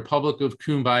be the Republic of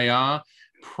Kumbaya?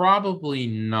 Probably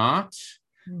not.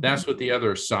 Mm-hmm. That's what the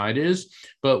other side is.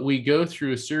 But we go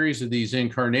through a series of these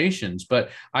incarnations. But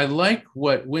I like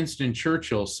what Winston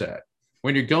Churchill said.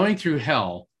 When you're going through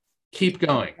hell, keep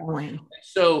going.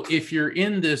 So if you're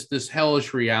in this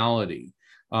hellish reality,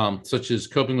 such as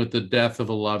coping with the death of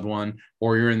a loved one,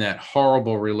 or you're in that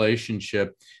horrible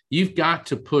relationship, you've got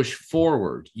to push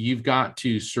forward. You've got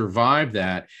to survive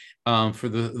that. For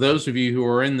those of you who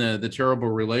are in the terrible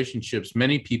relationships,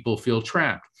 many people feel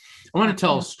trapped. I want to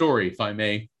tell a story, if I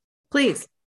may. Please.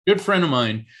 Good friend of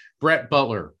mine, Brett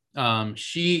Butler.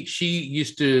 She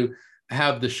used to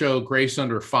have the show Grace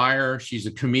Under Fire. She's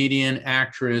a comedian,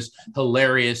 actress,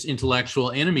 hilarious, intellectual,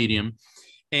 and a medium.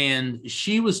 And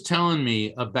she was telling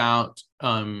me about,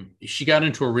 she got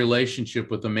into a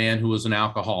relationship with a man who was an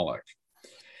alcoholic.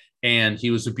 And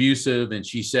he was abusive. And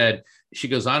she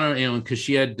goes, I don't, because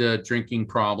she had drinking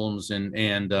problems.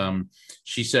 And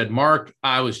she said, Mark,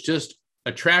 I was just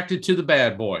attracted to the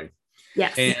bad boy.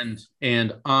 Yes.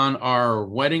 And on our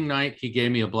wedding night, he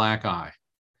gave me a black eye.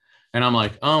 And I'm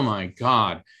like, oh my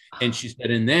God. And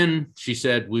she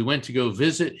said, we went to go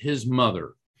visit his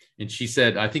mother. And she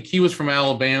said, I think he was from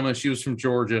Alabama. She was from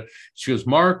Georgia. She goes,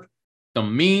 Mark, the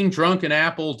mean drunken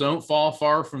apple don't fall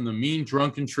far from the mean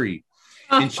drunken tree.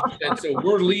 And she said, so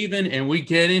we're leaving and we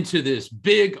get into this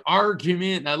big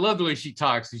argument. And I love the way she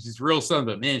talks. She's just real son,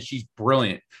 but man, she's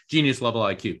brilliant. Genius level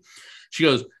IQ. She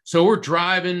goes, so we're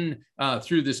driving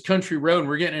through this country road and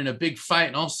we're getting in a big fight.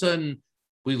 And all of a sudden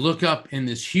we look up and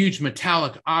this huge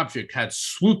metallic object had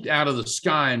swooped out of the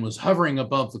sky and was hovering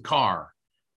above the car.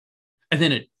 And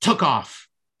then it took off.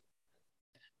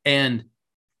 And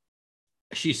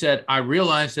she said, I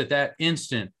realized at that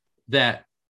instant that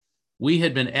we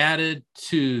had been added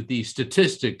to the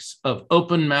statistics of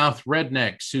open-mouthed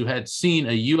rednecks who had seen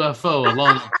a UFO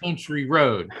along a country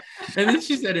road. And then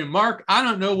she said, and Mark, I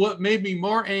don't know what made me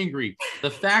more angry. The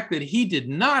fact that he did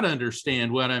not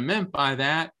understand what I meant by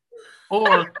that,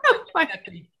 or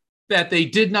that they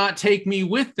did not take me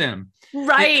with them.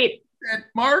 Right. And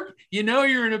Mark,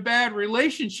 you're in a bad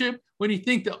relationship when you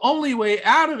think the only way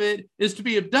out of it is to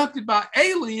be abducted by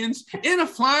aliens in a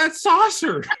flying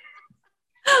saucer.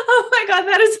 Oh my God,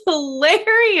 that is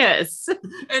hilarious.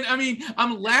 And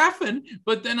I'm laughing,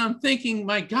 but then I'm thinking,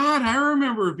 my God, I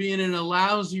remember being in a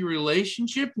lousy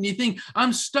relationship. And you think,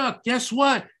 I'm stuck. Guess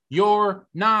what? You're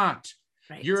not.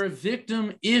 Right. You're a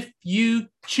victim if you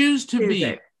choose to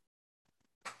be.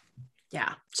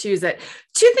 Yeah, choose it.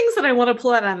 Two things that I want to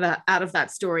pull out of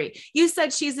that story. You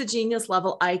said she's a genius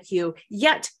level IQ,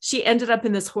 yet she ended up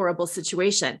in this horrible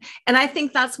situation. And I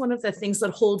think that's one of the things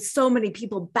that holds so many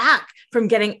people back from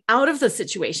getting out of the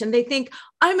situation. They think,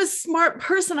 I'm a smart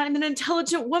person, I'm an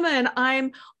intelligent woman,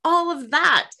 I'm all of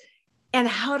that. And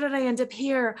how did I end up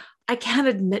here? I can't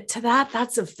admit to that.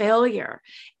 That's a failure.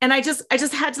 And I just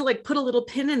had to like put a little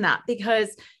pin in that,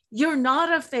 because you're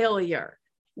not a failure.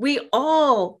 We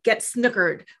all get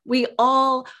snookered.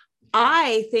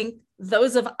 I think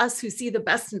those of us who see the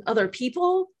best in other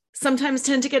people sometimes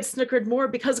tend to get snookered more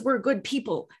because we're good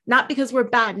people, not because we're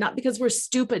bad, not because we're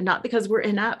stupid, not because we're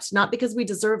inept, not because we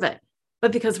deserve it,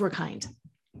 but because we're kind.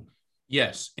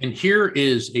 Yes. And here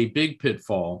is a big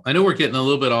pitfall. I know we're getting a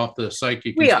little bit off the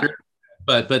psychic,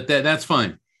 but that's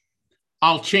fine.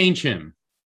 I'll change him.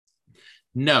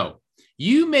 No,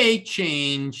 you may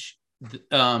change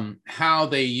how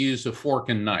they use a fork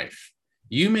and knife.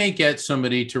 You may get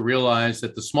somebody to realize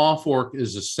that the small fork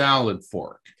is a salad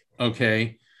fork,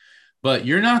 okay? But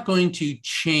you're not going to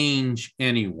change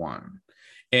anyone.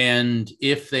 And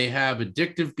if they have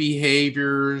addictive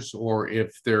behaviors, or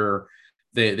if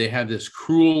they have this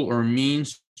cruel or mean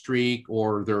streak,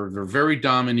 or they're very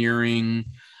domineering,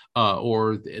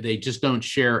 or they just don't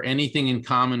share anything in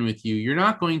common with you, you're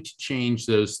not going to change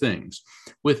those things.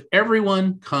 With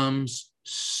everyone comes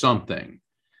something,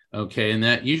 okay? And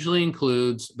that usually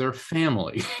includes their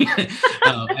family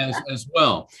as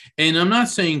well. And I'm not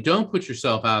saying don't put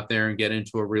yourself out there and get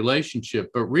into a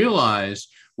relationship, but realize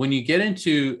when you get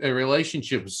into a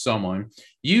relationship with someone,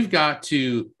 you've got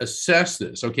to assess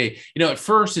this. Okay. At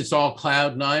first it's all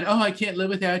cloud nine. Oh, I can't live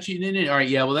without you. All right.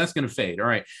 Yeah. Well, that's going to fade. All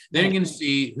right. Then you're going to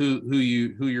see who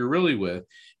you're really with,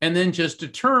 and then just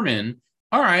determine,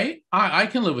 all right, I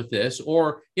can live with this,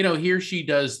 or, he or she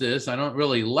does this. I don't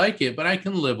really like it, but I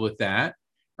can live with that.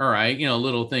 All right.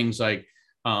 little things like,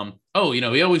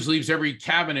 he always leaves every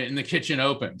cabinet in the kitchen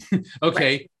open.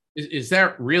 Okay. Right. Is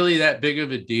that really that big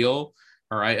of a deal?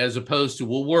 All right. As opposed to,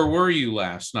 well, where were you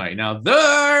last night? Now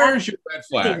there's your red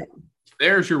flag.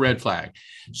 There's your red flag.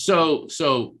 So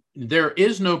there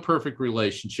is no perfect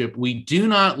relationship. We do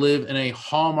not live in a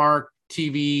Hallmark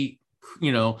TV,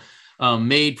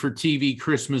 made for TV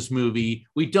Christmas movie.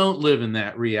 We don't live in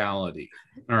that reality.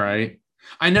 All right.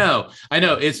 I know.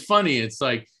 It's funny. It's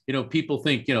like, people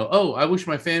think, oh, I wish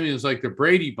my family was like the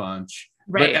Brady Bunch.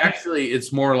 Right. But actually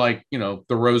it's more like, the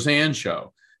Roseanne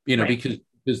show, right.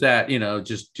 because that,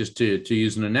 just to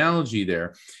use an analogy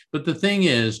there. But the thing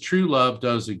is, true love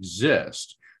does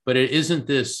exist, but it isn't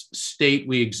this state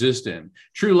we exist in.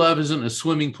 True love isn't a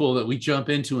swimming pool that we jump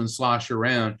into and slosh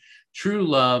around. True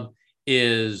love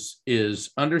is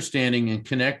understanding and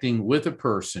connecting with a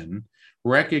person,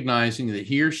 recognizing that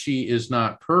he or she is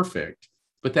not perfect,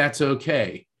 but that's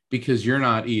okay, because you're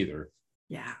not either.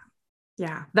 Yeah.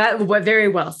 That very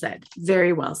well said.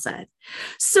 Very well said.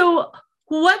 So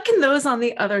what can those on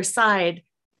the other side,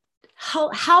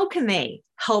 how can they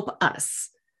help us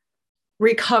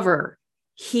recover,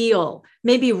 heal,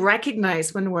 maybe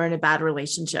recognize when we're in a bad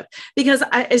relationship? Because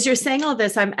as you're saying all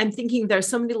this, I'm thinking there's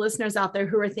so many listeners out there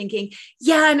who are thinking,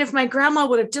 yeah, and if my grandma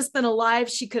would have just been alive,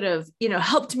 she could have,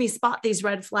 helped me spot these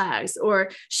red flags, or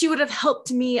she would have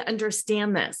helped me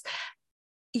understand this.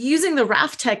 Using the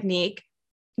RAF technique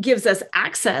gives us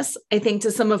access, I think,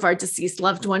 to some of our deceased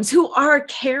loved ones who are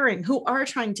caring, who are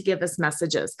trying to give us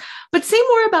messages. But say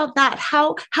more about that.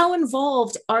 How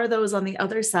involved are those on the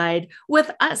other side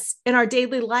with us in our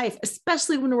daily life,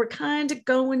 especially when we're kind of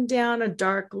going down a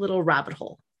dark little rabbit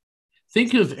hole?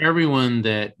 Think of everyone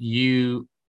that you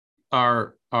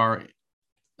are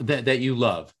that you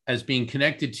love as being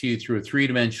connected to you through a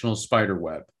three-dimensional spider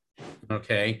web.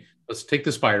 Okay, let's take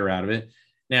the spider out of it.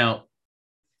 Now,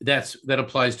 that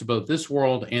applies to both this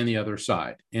world and the other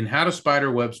side. And how do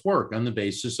spider webs work? On the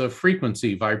basis of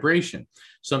frequency, vibration.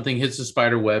 Something hits the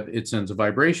spider web, it sends a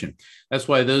vibration. That's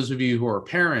why those of you who are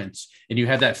parents and you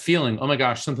had that feeling, oh my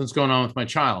gosh, something's going on with my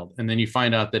child, and then you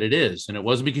find out that it is, and it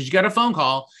wasn't because you got a phone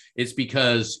call, it's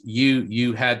because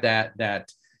you had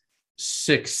that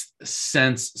sixth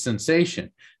sense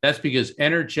sensation. That's because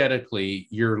energetically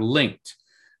you're linked.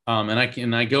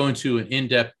 And I go into an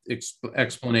in-depth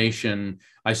explanation.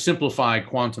 I simplify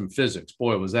quantum physics.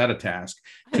 Boy, was that a task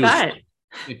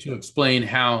to explain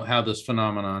how this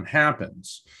phenomenon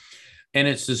happens. And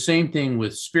it's the same thing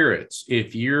with spirits.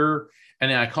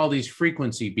 And I call these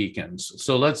frequency beacons.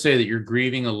 So let's say that you're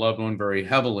grieving a loved one very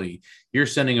heavily. You're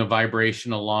sending a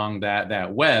vibration along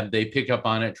that web. They pick up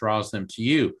on it, draws them to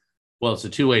you. Well, it's a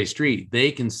two-way street.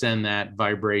 They can send that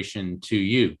vibration to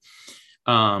you.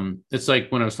 It's like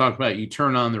when I was talking about you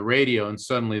turn on the radio and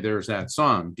suddenly there's that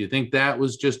song. Do you think that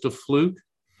was just a fluke?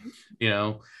 You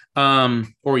know,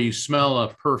 or you smell a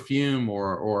perfume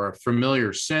or a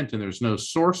familiar scent and there's no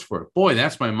source for it. Boy,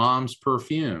 that's my mom's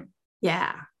perfume.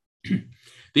 Yeah.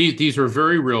 These are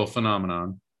very real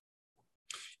phenomenon.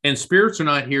 And spirits are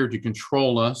not here to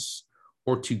control us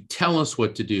or to tell us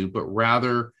what to do, but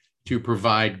rather to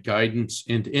provide guidance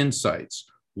and insights.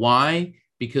 Why?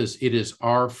 Because it is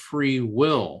our free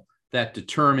will that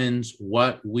determines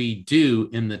what we do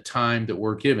in the time that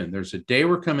we're given. There's a day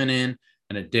we're coming in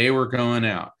and a day we're going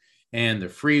out. And the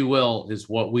free will is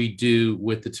what we do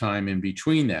with the time in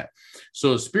between that.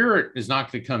 So a spirit is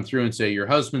not going to come through and say, your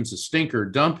husband's a stinker,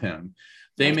 dump him.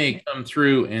 They may come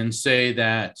through and say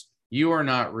that you are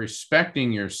not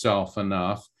respecting yourself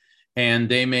enough. And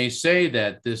they may say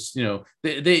that this, you know,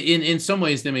 they in some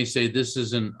ways, they may say this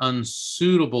is an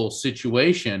unsuitable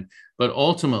situation, but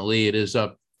ultimately it is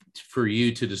up for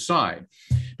you to decide.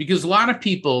 Because a lot of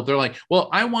people, they're like, well,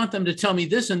 I want them to tell me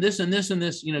this and this and this and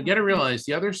this. You know, got to realize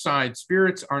the other side,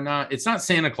 spirits are not, it's not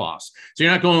Santa Claus. So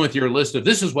you're not going with your list of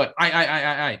this is what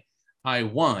I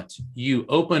want. You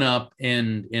open up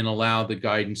and allow the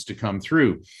guidance to come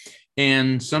through.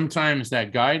 And sometimes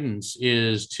that guidance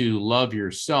is to love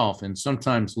yourself. And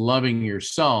sometimes loving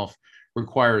yourself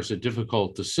requires a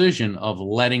difficult decision of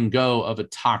letting go of a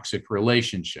toxic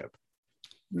relationship.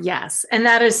 Yes. And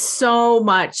that is so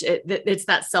much, it's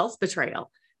that self-betrayal.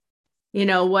 You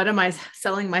know, what am I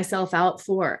selling myself out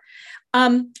for?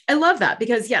 I love that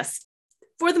because yes,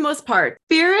 for the most part,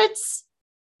 spirits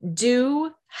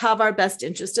do have our best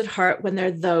interest at heart when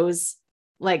they're those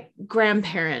like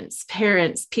grandparents,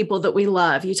 parents, people that we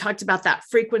love. You talked about that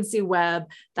frequency web,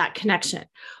 that connection.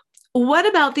 What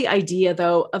about the idea,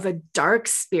 though, of a dark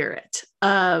spirit,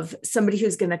 of somebody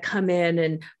who's going to come in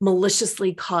and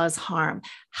maliciously cause harm?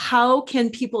 How can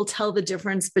people tell the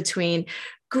difference between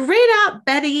great Aunt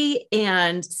Betty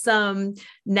and some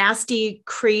nasty,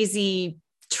 crazy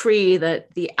tree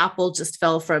that the apple just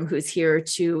fell from who's here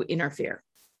to interfere?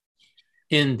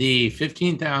 In the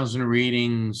 15,000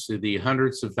 readings, the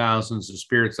hundreds of thousands of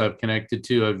spirits I've connected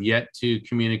to, I've yet to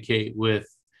communicate with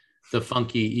the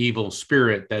funky evil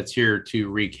spirit that's here to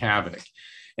wreak havoc.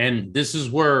 And this is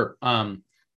where a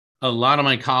lot of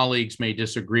my colleagues may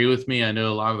disagree with me. I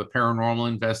know a lot of the paranormal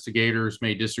investigators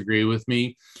may disagree with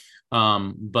me,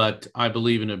 but I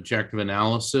believe in objective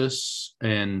analysis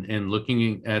and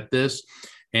looking at this.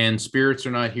 And spirits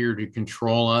are not here to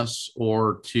control us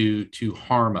or to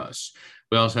harm us.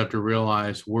 We also have to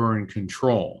realize we're in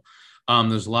control.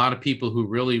 There's a lot of people who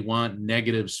really want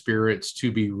negative spirits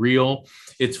to be real.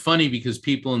 It's funny because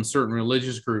people in certain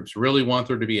religious groups really want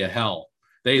there to be a hell.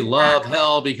 They love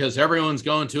hell because everyone's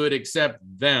going to it except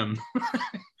them.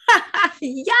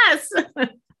 Yes.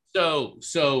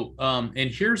 And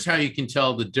here's how you can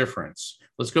tell the difference.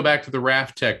 Let's go back to the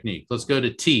raft technique. Let's go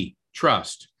to T,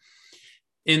 trust.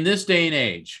 In this day and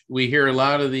age, we hear a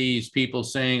lot of these people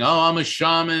saying, oh, I'm a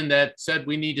shaman that said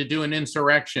we need to do an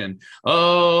insurrection.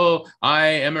 Oh, I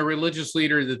am a religious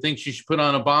leader that thinks you should put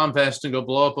on a bomb vest and go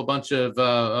blow up a bunch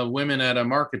of women at a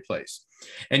marketplace.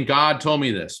 And God told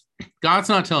me this. God's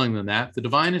not telling them that. The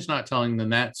divine is not telling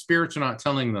them that. Spirits are not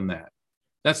telling them that.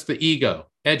 That's the ego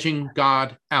edging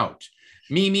God out.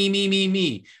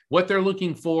 Me. What they're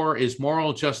looking for is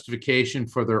moral justification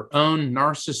for their own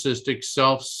narcissistic,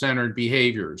 self-centered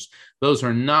behaviors. Those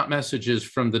are not messages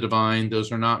from the divine.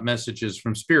 Those are not messages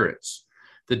from spirits.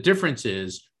 The difference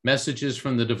is messages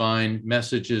from the divine,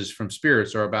 messages from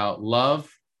spirits are about love,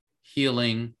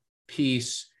 healing,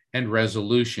 peace, and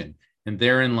resolution. And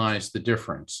therein lies the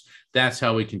difference. That's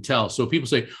how we can tell. So people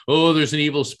say, oh, there's an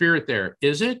evil spirit there.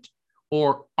 Is it?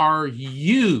 Or are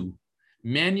you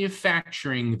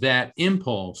manufacturing that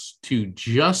impulse to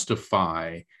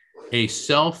justify a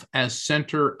self as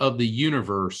center of the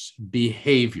universe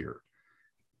behavior?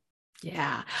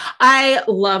 Yeah, I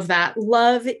love that.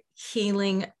 Love,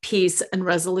 healing, peace, and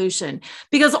resolution.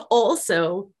 Because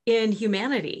also in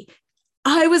humanity,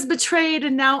 I was betrayed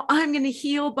and now I'm going to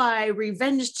heal by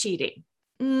revenge cheating.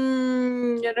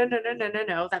 No.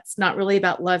 That's not really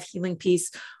about love, healing,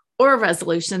 peace, or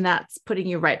resolution. That's putting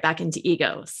you right back into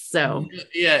ego. So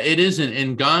yeah, it isn't.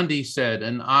 And Gandhi said,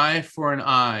 an eye for an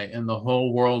eye and the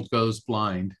whole world goes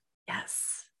blind.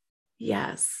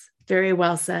 Yes. Very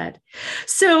well said.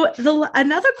 So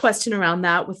another question around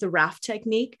that with the raft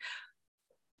technique,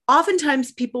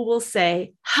 oftentimes people will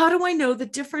say, how do I know the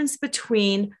difference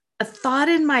between a thought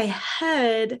in my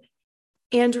head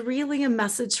and really a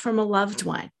message from a loved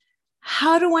one?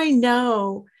 How do I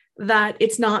know that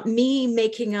it's not me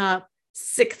making up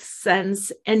sixth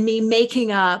sense and me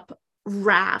making up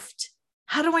raft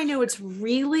How do I know it's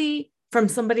really from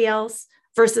somebody else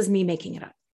versus me making it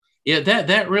up? Yeah,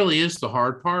 that really is the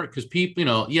hard part, because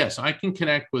people, yes, I can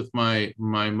connect with my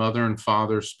mother and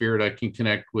father spirit. I can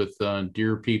connect with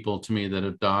dear people to me that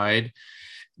have died,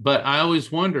 but I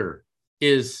always wonder,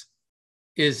 is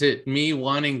it me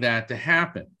wanting that to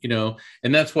happen?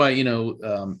 And that's why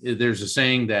there's a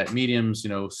saying that mediums,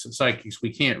 psychics, we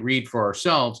can't read for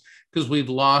ourselves because we've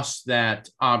lost that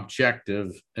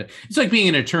objective. It's like being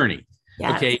an attorney.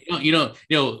 Yes. Okay,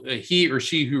 he or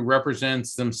she who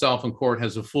represents themselves in court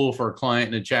has a fool for a client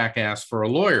and a jackass for a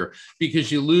lawyer,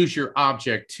 because you lose your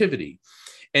objectivity.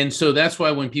 And so that's why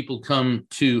when people come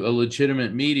to a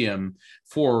legitimate medium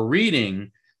for a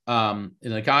reading, the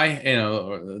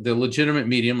legitimate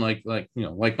medium, like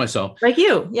myself, like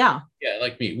you,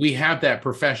 like me, we have that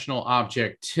professional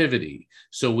objectivity,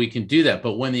 so we can do that.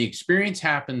 But when the experience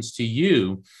happens to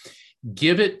you,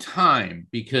 give it time,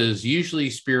 because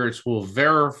usually spirits will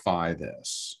verify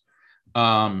this.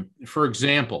 For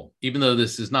example, even though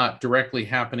this is not directly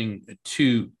happening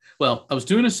I was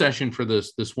doing a session for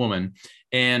this woman,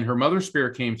 and her mother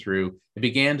spirit came through and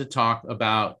began to talk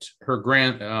about her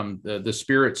the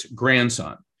spirit's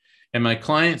grandson. And my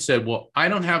client said, well, I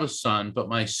don't have a son, but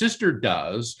my sister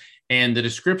does. And the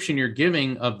description you're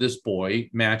giving of this boy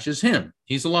matches him.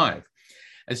 He's alive.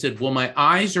 I said, well, my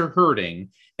eyes are hurting,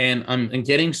 and I'm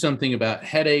getting something about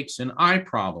headaches and eye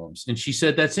problems. And she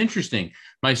said, that's interesting.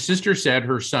 My sister said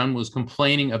her son was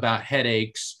complaining about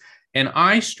headaches and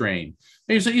eye strain.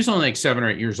 He's only like 7 or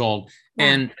 8 years old. Yeah.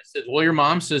 And I said, well, your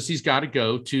mom says he's got to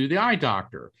go to the eye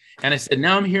doctor. And I said,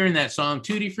 now I'm hearing that song,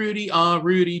 Tutti Frutti, ah,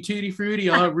 Rudy, Tutti Frutti,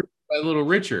 ah, Rudy, by Little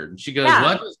Richard. And she goes,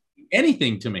 what doesn't do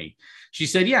anything to me? She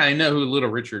said, yeah, I know who Little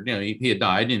Richard, he had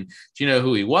died, and you know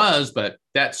who he was, but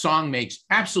that song makes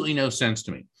absolutely no sense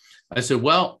to me. I said,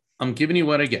 well, I'm giving you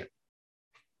what I get.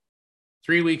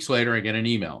 3 weeks later, I get an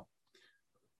email.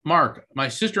 Mark, my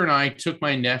sister and I took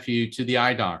my nephew to the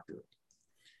eye doctor.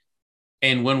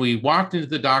 And when we walked into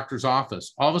the doctor's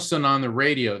office, all of a sudden on the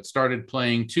radio, it started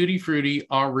playing Tutti Frutti,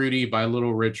 Ah Rudy by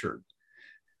Little Richard.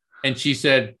 And she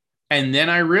said, and then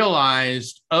I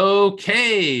realized,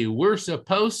 okay, we're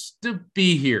supposed to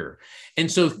be here. And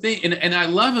so, and I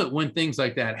love it when things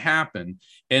like that happen.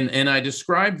 And I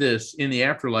describe this in the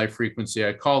afterlife frequency.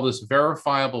 I call this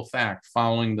verifiable fact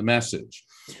following the message.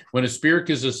 When a spirit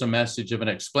gives us a message of an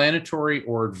explanatory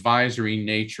or advisory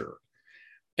nature,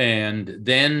 and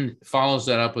then follows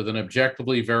that up with an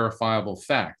objectively verifiable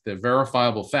fact. The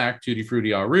verifiable fact, Tutti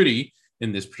Frutti, Ah Rudy,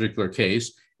 in this particular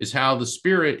case, is how the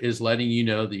spirit is letting you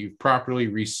know that you've properly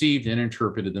received and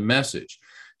interpreted the message.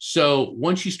 So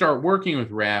once you start working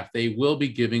with RAF, they will be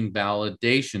giving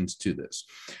validations to this.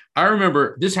 I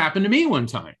remember this happened to me one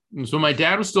time. So my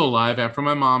dad was still alive after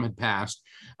my mom had passed.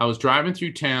 I was driving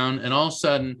through town, and all of a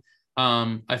sudden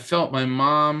I felt my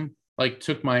mom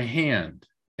took my hand.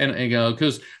 And I go,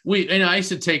 because I used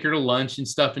to take her to lunch and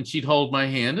stuff, and she'd hold my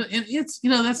hand. And it's,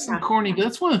 that's some corny, but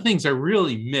that's one of the things I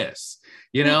really miss,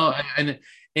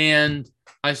 and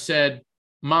I said,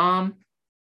 Mom,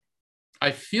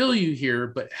 I feel you here,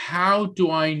 but how do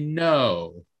I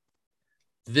know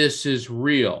this is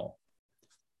real?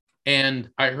 And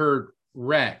I heard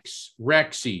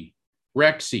Rexy.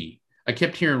 I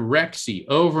kept hearing Rexy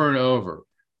over and over,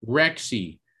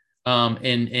 Rexy.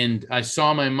 And I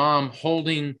saw my mom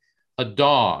holding a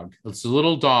dog. It's a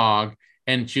little dog,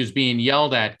 and she was being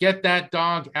yelled at, get that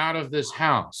dog out of this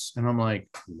house. And I'm like,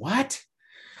 what?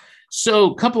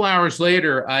 So a couple hours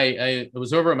later, I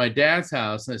was over at my dad's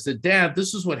house, and I said, Dad,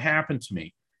 this is what happened to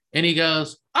me. And he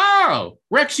goes, oh,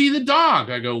 Rexy the dog.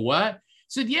 I go, what? He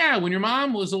said, yeah, when your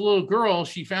mom was a little girl,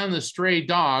 she found this stray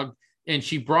dog, and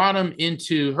she brought him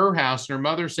into her house, and her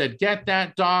mother said, get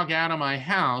that dog out of my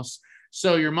house.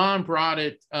 So your mom brought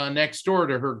it next door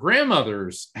to her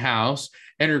grandmother's house,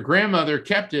 and her grandmother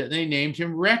kept it, and they named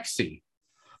him Rexy.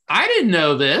 I didn't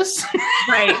know this.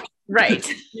 Right.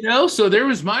 So there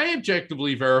was my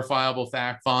objectively verifiable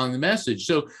fact following the message.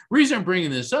 So the reason I'm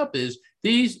bringing this up is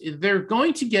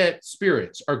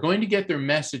spirits are going to get their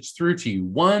message through to you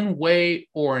one way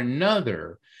or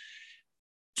another.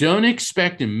 Don't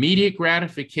expect immediate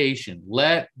gratification.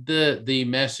 Let the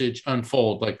message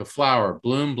unfold like a flower,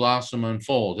 bloom, blossom,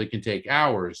 unfold. It can take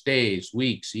hours, days,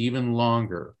 weeks, even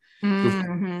longer before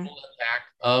the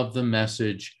impact of the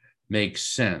message makes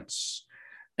sense.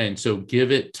 And so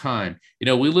give it time.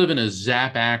 We live in a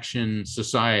zap action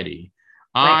society.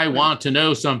 Right. I want to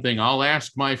know something. I'll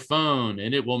ask my phone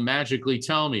and it will magically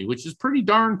tell me, which is pretty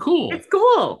darn cool. It's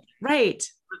cool. Right.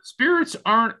 But spirits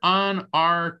aren't on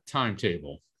our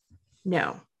timetable.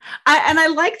 No. I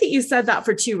like that you said that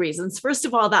for two reasons. First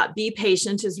of all, that be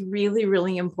patient is really,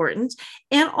 really important.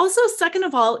 And also, second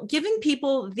of all, giving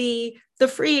people the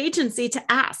free agency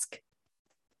to ask,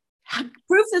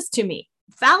 prove this to me,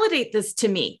 validate this to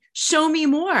me, show me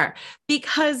more,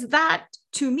 because that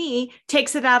to me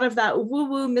takes it out of that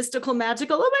woo-woo, mystical,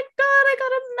 magical, oh my God, I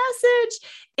got a message.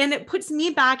 And it puts me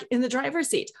back in the driver's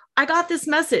seat. I got this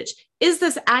message. Is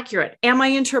this accurate? Am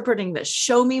I interpreting this?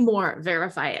 Show me more,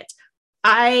 verify it.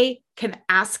 I can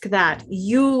ask that.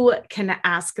 You can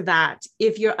ask that.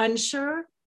 If you're unsure,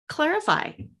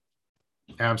 clarify.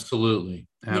 Absolutely.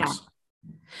 Yeah.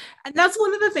 And that's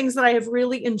one of the things that I have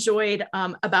really enjoyed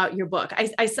about your book.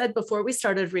 I said before we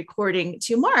started recording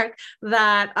to Mark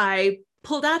that I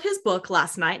pulled out his book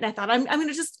last night and I thought I'm going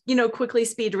to just, quickly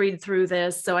speed read through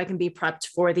this so I can be prepped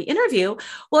for the interview.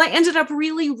 Well, I ended up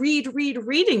really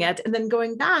reading it and then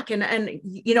going back and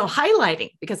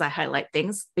highlighting, because I highlight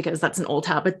things because that's an old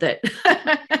habit that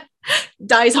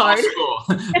dies hard.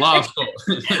 Law school.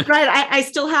 Right. I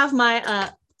still have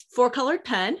my 4-colored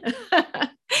pen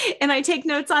and I take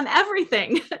notes on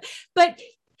everything, but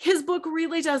his book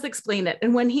really does explain it.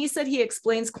 And when he said he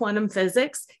explains quantum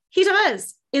physics, he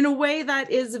does in a way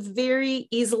that is very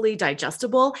easily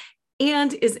digestible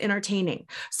and is entertaining.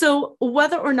 So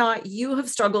whether or not you have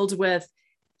struggled with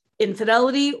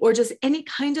infidelity or just any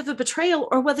kind of a betrayal,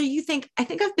 or whether you think, I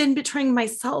think I've been betraying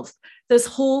myself this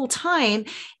whole time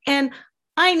and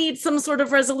I need some sort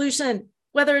of resolution,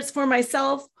 whether it's for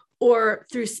myself or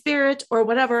through spirit or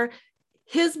whatever,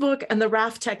 his book and the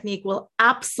RAFT technique will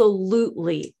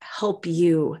absolutely help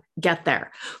you get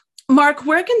there. Mark,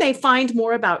 where can they find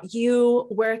more about you?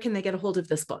 Where can they get a hold of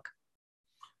this book?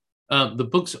 The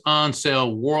book's on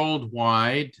sale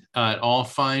worldwide at all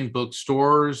fine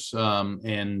bookstores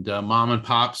and mom and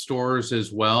pop stores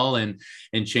as well, and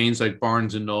chains like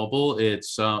Barnes and Noble. It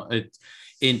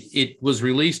was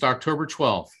released October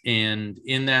 12th, and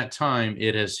in that time,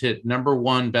 it has hit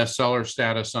 #1 bestseller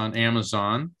status on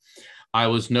Amazon. I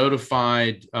was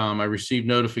notified, I received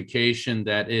notification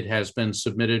that it has been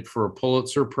submitted for a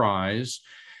Pulitzer Prize.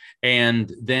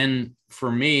 And then for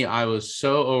me, I was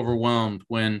so overwhelmed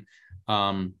when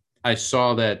I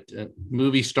saw that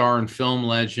movie star and film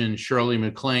legend Shirley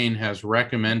MacLaine has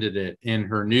recommended it in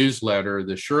her newsletter,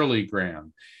 the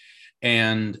Shirleygram.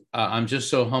 And I'm just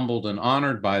so humbled and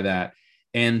honored by that.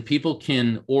 And people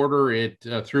can order it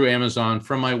through Amazon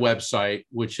from my website,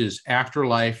 which is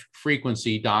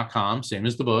afterlifefrequency.com, same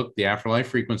as the book, the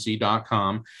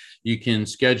afterlifefrequency.com. You can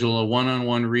schedule a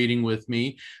one-on-one reading with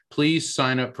me. Please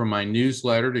sign up for my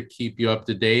newsletter to keep you up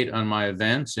to date on my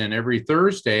events. And every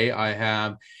Thursday, I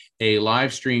have a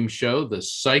live stream show, The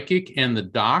Psychic and the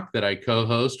Doc, that I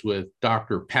co-host with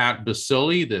Dr. Pat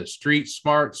Basili, the street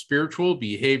smart spiritual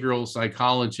behavioral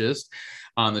psychologist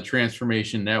on the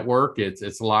Transformation Network.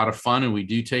 It's a lot of fun, and we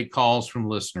do take calls from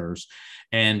listeners.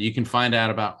 And you can find out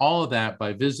about all of that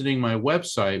by visiting my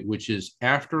website, which is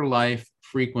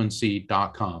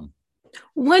afterlifefrequency.com.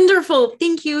 Wonderful.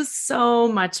 Thank you so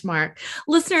much, Mark.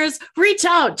 Listeners, reach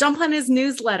out, jump on his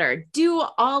newsletter, do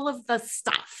all of the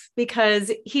stuff, because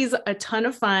he's a ton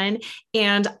of fun.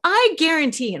 And I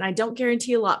guarantee, and I don't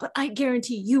guarantee a lot, but I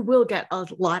guarantee you will get a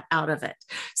lot out of it.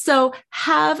 So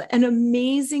have an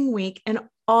amazing week, and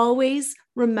always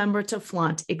remember to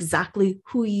flaunt exactly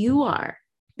who you are,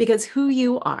 because who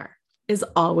you are is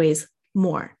always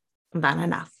more than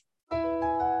enough.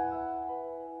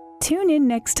 Tune in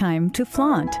next time to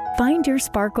Flaunt, Find Your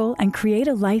Sparkle, and Create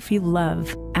a Life You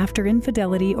Love After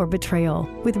Infidelity or Betrayal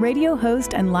with radio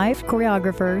host and live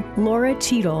choreographer Laura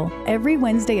Cheadle every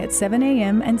Wednesday at 7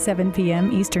 a.m. and 7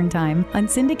 p.m. Eastern Time on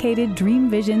syndicated Dream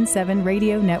Vision 7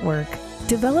 radio network.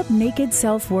 Develop naked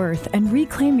self-worth and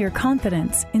reclaim your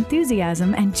confidence,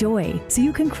 enthusiasm, and joy so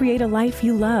you can create a life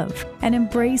you love and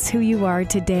embrace who you are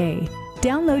today.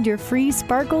 Download your free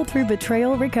Sparkle Through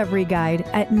Betrayal Recovery Guide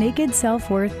at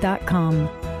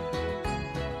nakedselfworth.com.